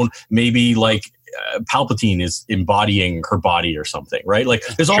clone. Maybe like Palpatine is embodying her body or something, right? Like,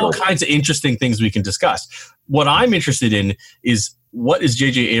 there's all kinds of interesting things we can discuss. What I'm interested in is, what is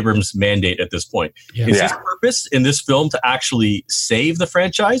J.J. Abrams' mandate at this point? Yeah. Is his purpose in this film to actually save the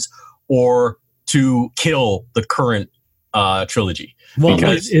franchise or to kill the current trilogy? Well,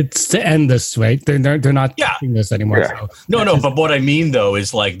 because it's to end this, right? They're not doing this anymore. Yeah. So. No, but what I mean though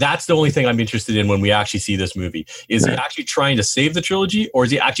is like, that's the only thing I'm interested in when we actually see this movie. Is he actually trying to save the trilogy, or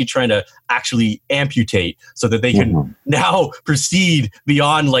is he actually trying to actually amputate so that they can now proceed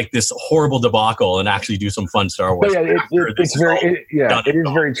beyond like this horrible debacle and actually do some fun Star Wars? But it is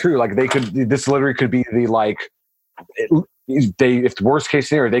very true. Like, this literally could be the like. If the worst case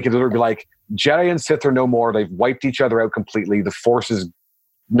scenario, they could literally be like, Jedi and Sith are no more. They've wiped each other out completely. The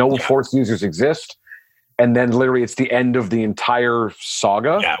no Force users exist. And then literally it's the end of the entire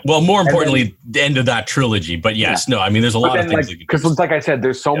saga. Yeah. Well, more importantly, the end of that trilogy. But yes, no, I mean, there's a lot of things. Because like I said,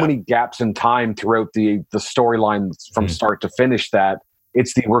 there's so many gaps in time throughout the storyline from start to finish that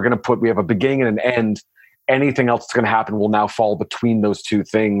we have a beginning and an end. Anything else that's going to happen will now fall between those two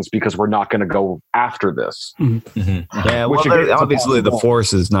things because we're not going to go after this. Yeah, well, obviously the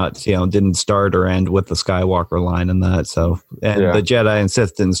Force is not, didn't start or end with the Skywalker line in that. So, and the Jedi and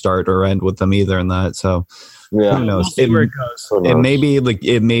Sith didn't start or end with them either in that. So, who knows? We'll see where it goes. It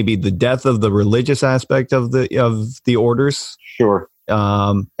may be the death of the religious aspect of the orders. Sure.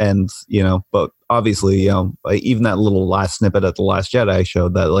 But obviously, even that little last snippet at The Last Jedi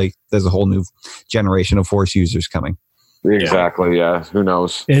showed that like there's a whole new generation of Force users coming. Exactly. Yeah. Who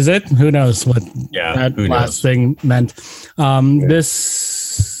knows? Is it? Who knows what that last thing meant?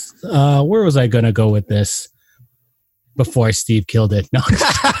 This. Where was I going to go with this? Before Steve killed it. No.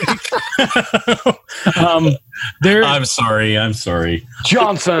 I'm sorry.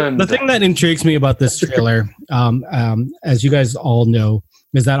 Johnson. The thing that intrigues me about this trailer, as you guys all know,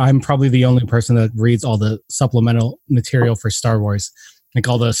 is that I'm probably the only person that reads all the supplemental material for Star Wars, like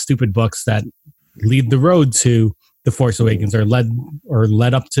all the stupid books that lead the road to The Force Awakens or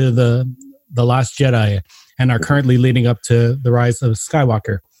led up to the Last Jedi and are currently leading up to the Rise of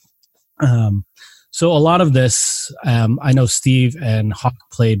Skywalker. So a lot of this, I know Steve and Hawk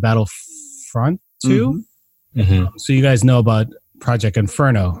played Battlefront 2. So you guys know about Project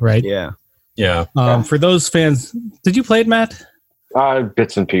Inferno, right? Yeah. For those fans, did you play it, Matt?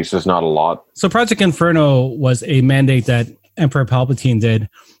 Bits and pieces, not a lot. So Project Inferno was a mandate that Emperor Palpatine did,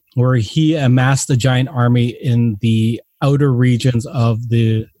 where he amassed a giant army in the outer regions of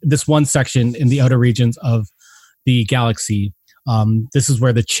this one section in the outer regions of the galaxy. This is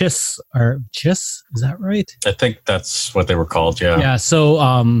where the Chiss are. Chiss, is that right? I think that's what they were called. Yeah. Yeah.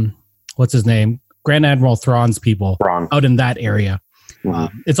 So, what's his name? Grand Admiral Thrawn's people out in that area.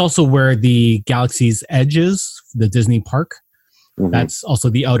 It's also where the galaxy's edge is, the Disney park. That's also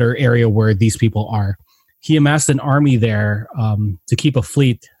the outer area where these people are. He amassed an army there to keep a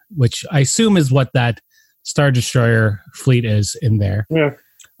fleet, which I assume is what that Star Destroyer fleet is in there. Yeah.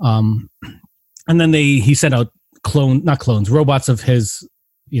 And then he sent out robots of his,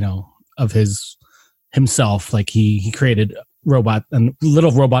 himself. Like he created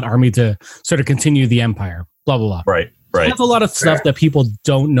little robot army to sort of continue the empire. Blah blah blah. Right. So that's a lot of stuff that people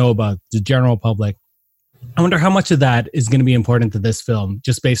don't know about the general public. I wonder how much of that is going to be important to this film,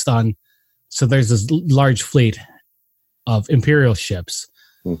 just based on. So there's this large fleet of Imperial ships,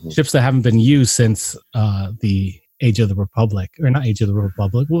 ships that haven't been used since the Age of the Republic, or not Age of the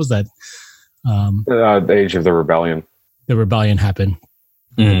Republic. What was that? The Age of the Rebellion. The rebellion happened.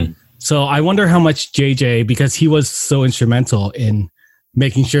 So I wonder how much JJ, because he was so instrumental in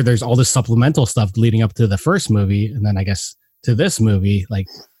making sure there's all this supplemental stuff leading up to the first movie, and then I guess to this movie, like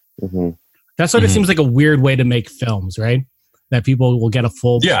that sort of seems like a weird way to make films, right? That people will get a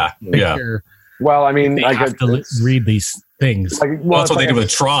full picture. Yeah. Well, I mean, I have to read these things. That's what they did with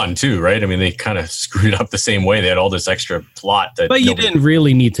Tron too, right? I mean, they kind of screwed up the same way. They had all this extra plot but you didn't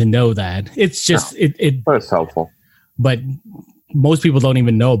really need to know that. It's just but it's helpful. But most people don't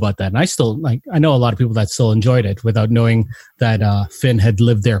even know about that. And I know a lot of people that still enjoyed it without knowing that Finn had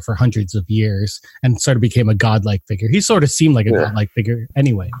lived there for hundreds of years and sort of became a godlike figure. He sort of seemed like a godlike figure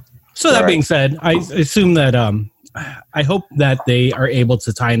anyway. So that being said, I assume that I hope that they are able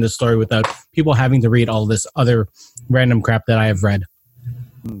to tie in the story without people having to read all this other random crap that I have read.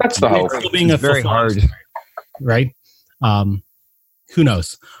 That's the hope. It's very hard. Story, right? Who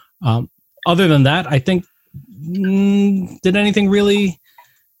knows? Other than that, I think, did anything really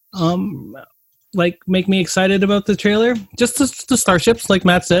make me excited about the trailer? Just the starships, like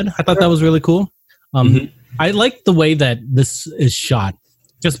Matt said. I thought that was really cool. I like the way that this is shot,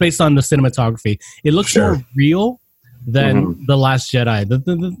 just based on the cinematography. It looks more real than The Last Jedi.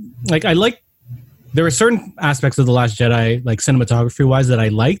 There were certain aspects of The Last Jedi, like cinematography wise, that I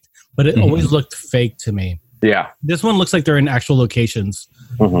liked, but it always looked fake to me. Yeah. This one looks like they're in actual locations.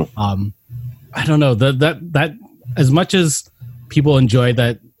 I don't know that as much as people enjoyed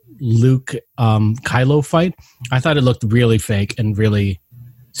that Luke Kylo fight, I thought it looked really fake and really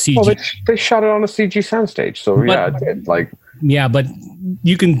CG. Well, they shot it on a CG soundstage, so yeah, but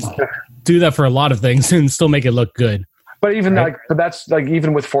you can do that for a lot of things and still make it look good. But even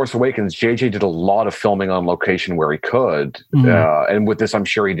even with Force Awakens, JJ did a lot of filming on location where he could, and with this, I'm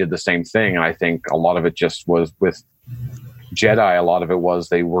sure he did the same thing. And I think a lot of it just was with Jedi. A lot of it was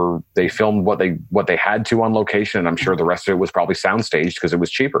they filmed what they had to on location, and I'm sure the rest of it was probably soundstaged because it was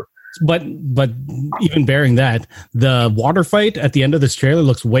cheaper. But even bearing that, the water fight at the end of this trailer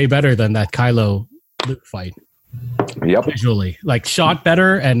looks way better than that Kylo Luke fight. Yep, visually, like shot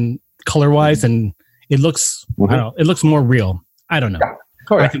better and color wise, and it looks I don't know, it looks more real. I don't know.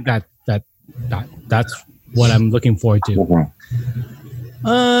 Yeah. I think that's what I'm looking forward to.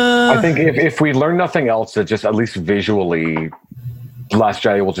 I think if we learn nothing else, that just at least visually, Last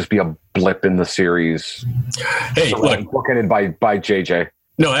Jedi will just be a blip in the series. Hey, look, bookended by JJ.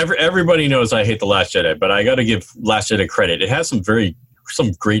 No, everybody knows I hate The Last Jedi, but I got to give Last Jedi credit. It has some great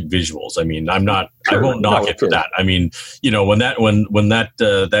visuals. I mean, I won't knock it for that. I mean, when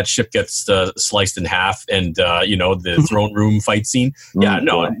that ship gets sliced in half, and the throne room fight scene.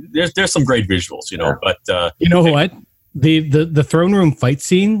 There's some great visuals. But you know what? The throne room fight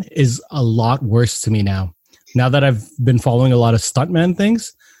scene is a lot worse to me now. Now that I've been following a lot of stuntman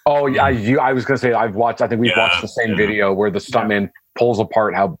things. Oh yeah, I was gonna say I think we've watched the same video where the stuntman pulls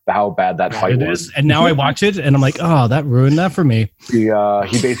apart how bad that fight was. And now I watch it and I'm like, oh, that ruined that for me. He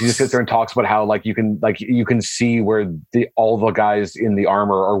basically just sits there and talks about how you can see where all the guys in the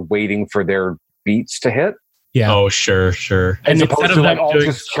armor are waiting for their beats to hit. Yeah. Oh, sure. And opposed to all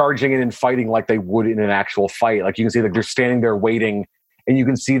just charging in and fighting like they would in an actual fight. Like you can see they're standing there waiting, and you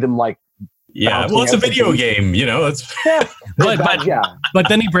can see them it's a video game, It's but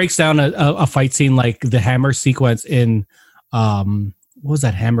then he breaks down a fight scene like the hammer sequence in what was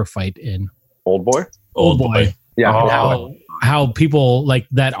that hammer fight in? Old Boy. Old Boy. Yeah. how people like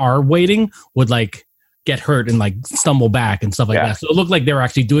that are waiting would like get hurt and like stumble back and stuff like that. So it looked like they were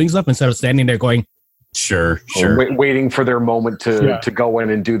actually doing stuff instead of standing there going, sure, waiting for their moment to go in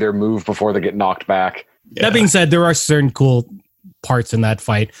and do their move before they get knocked back. That being said, there are certain cool parts in that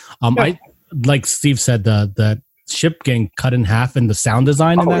fight. I like Steve said, the ship getting cut in half and the sound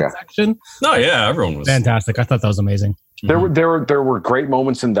design in that section. No, everyone was fantastic. I thought that was amazing. There were great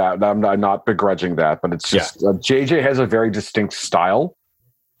moments in that. I'm not begrudging that, but it's just JJ has a very distinct style.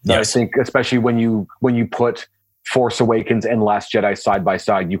 I think, especially when you put Force Awakens and Last Jedi side by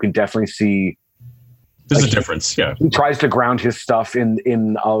side, you can definitely see there's a difference. Yeah, he tries to ground his stuff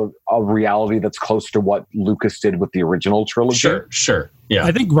in a reality that's close to what Lucas did with the original trilogy. Sure. Yeah,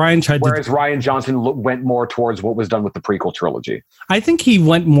 I think Ryan tried. Whereas Rian Johnson went more towards what was done with the prequel trilogy. I think he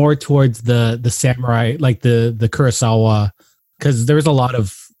went more towards the samurai, like the Kurosawa, because there's a lot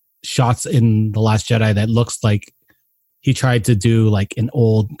of shots in The Last Jedi that looks like he tried to do like an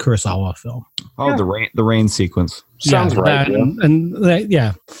old Kurosawa film. Oh, the rain sequence sounds right.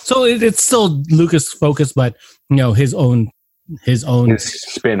 So it's still Lucas focused, but his own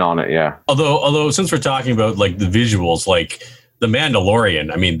spin on it. Yeah. Although since we're talking about like the visuals, like The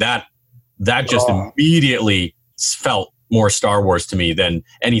Mandalorian, I mean that just immediately felt more Star Wars to me than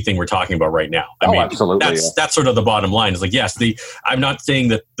anything we're talking about right now. I mean, absolutely. That's sort of the bottom line. Is like, yes, I'm not saying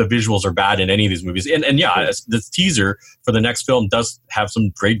that the visuals are bad in any of these movies, and the teaser for the next film does have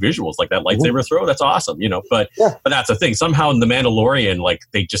some great visuals, like that lightsaber throw. That's awesome, But that's the thing. Somehow in The Mandalorian, like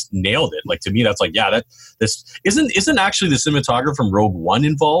they just nailed it. Like to me, that's like, this isn't actually the cinematographer from Rogue One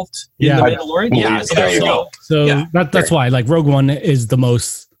involved in The Mandalorian. So there you go. So that's why like Rogue One is the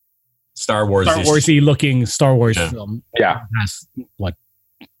most Star Wars-y looking Star Wars film. Yeah. Past,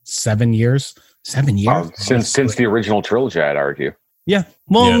 7 years? 7 years? Since the original trilogy, I'd argue. Yeah.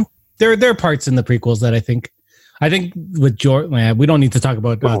 Well, there are parts in the prequels that I think with George, we don't need to talk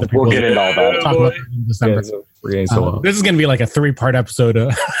about the prequels. We'll get into all that. Talk about it in December. This is going to be like a 3-part episode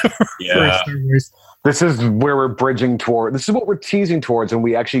for Star Wars. This is where we're bridging toward. This is what we're teasing towards, and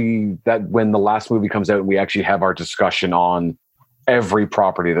when the last movie comes out, we actually have our discussion on every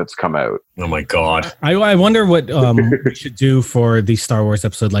property that's come out. Oh my god! I wonder what we should do for the Star Wars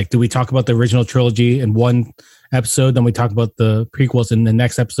episode. Like, do we talk about the original trilogy in one episode, then we talk about the prequels in the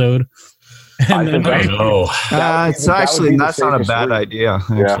next episode? It's actually that's not a bad idea.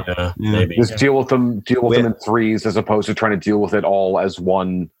 Yeah, maybe. Just deal with them in threes as opposed to trying to deal with it all as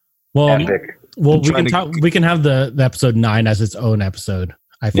one epic. Well, we can have the episode 9 as its own episode.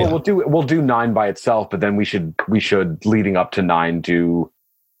 I think. Well, we'll do 9 by itself, but then we should leading up to 9 do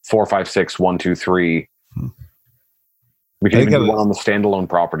 4, 5, 6, 1, 2, 3. We can even do one on the standalone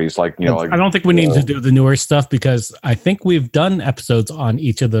properties, I don't think we need to do the newer stuff because I think we've done episodes on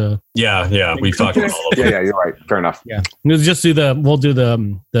each of the. Yeah, we've talked about all of them. Yeah, you're right. Fair enough. Yeah, we'll do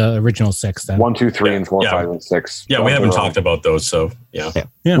the original 6 then. 1, 2, 3, and 4, 5, and 6. Yeah, we haven't talked about those, so yeah.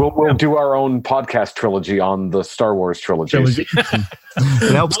 We'll do our own podcast trilogy on the Star Wars trilogy.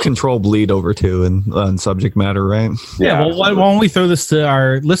 It helps control bleed over too on subject matter, right? Yeah. Well, why don't we throw this to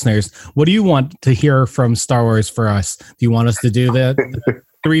our listeners? What do you want to hear from Star Wars for us? Do you want us to do the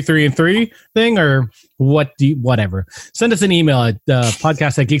 3, 3, and 3 thing, or whatever? Send us an email at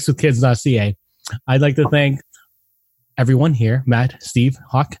podcast@geekswithkids.ca. I'd like to thank everyone here, Matt, Steve,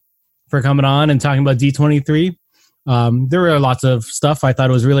 Hawk, for coming on and talking about D23. There were lots of stuff I thought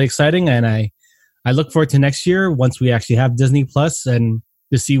it was really exciting, and I look forward to next year once we actually have Disney Plus and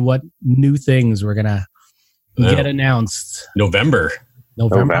to see what new things we're gonna get announced. November.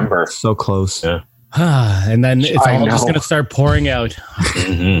 So close. Yeah. And then it's all just gonna start pouring out.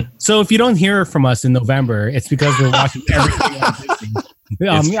 So if you don't hear from us in November, it's because we're watching everything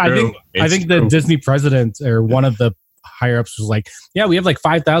on Disney. I think the Disney president or one of the higher ups was like, "Yeah, we have like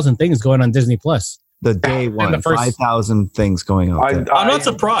 5,000 things going on Disney Plus." The day one, 5,000 things going on. I'm not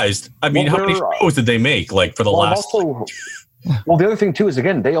surprised. I mean, how many shows did they make for the last? Well, the other thing too is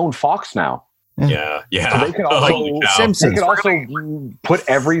again they own Fox now. Yeah. So they can also put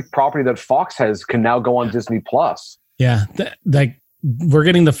every property that Fox has can now go on Disney Plus. Yeah, we're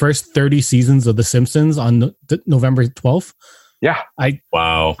getting the first 30 seasons of The Simpsons on November 12th. Yeah, I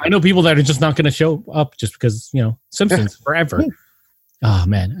know people that are just not going to show up just because Simpsons forever. Oh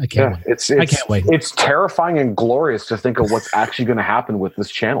man, I can't wait. I can't wait. It's terrifying and glorious to think of what's actually going to happen with this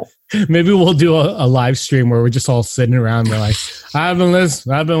channel. Maybe we'll do a live stream where we're just all sitting around. They're like, I've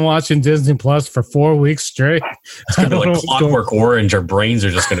been watching Disney Plus for 4 weeks straight. It's going to be like Clockwork Orange. Our brains are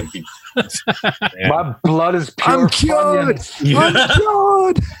just going to be. My blood is pure. I'm cured. I'm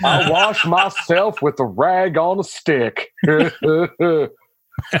cured. I wash myself with a rag on a stick.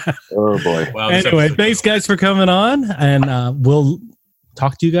 Oh boy. Wow, Anyway, thanks guys for coming on, and we'll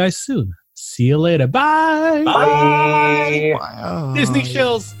talk to you guys soon. See you later. Bye. Bye. Wow. Disney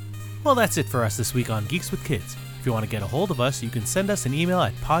shows. Well, that's it for us this week on Geeks with Kids. If you want to get a hold of us, you can send us an email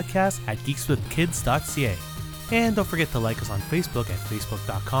at podcast@geekswithkids.ca. And don't forget to like us on Facebook at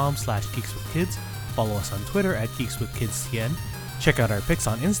facebook.com/geekswithkids. Follow us on Twitter at geekswithkidscn. Check out our pics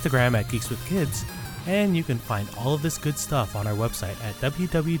on Instagram at geekswithkids. And you can find all of this good stuff on our website at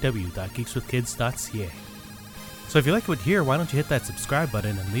www.geekswithkids.ca. So if you like what you hear, why don't you hit that subscribe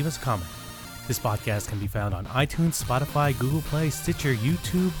button and leave us a comment. This podcast can be found on iTunes, Spotify, Google Play, Stitcher,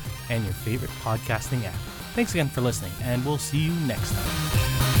 YouTube, and your favorite podcasting app. Thanks again for listening, and we'll see you next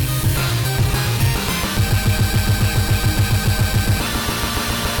time.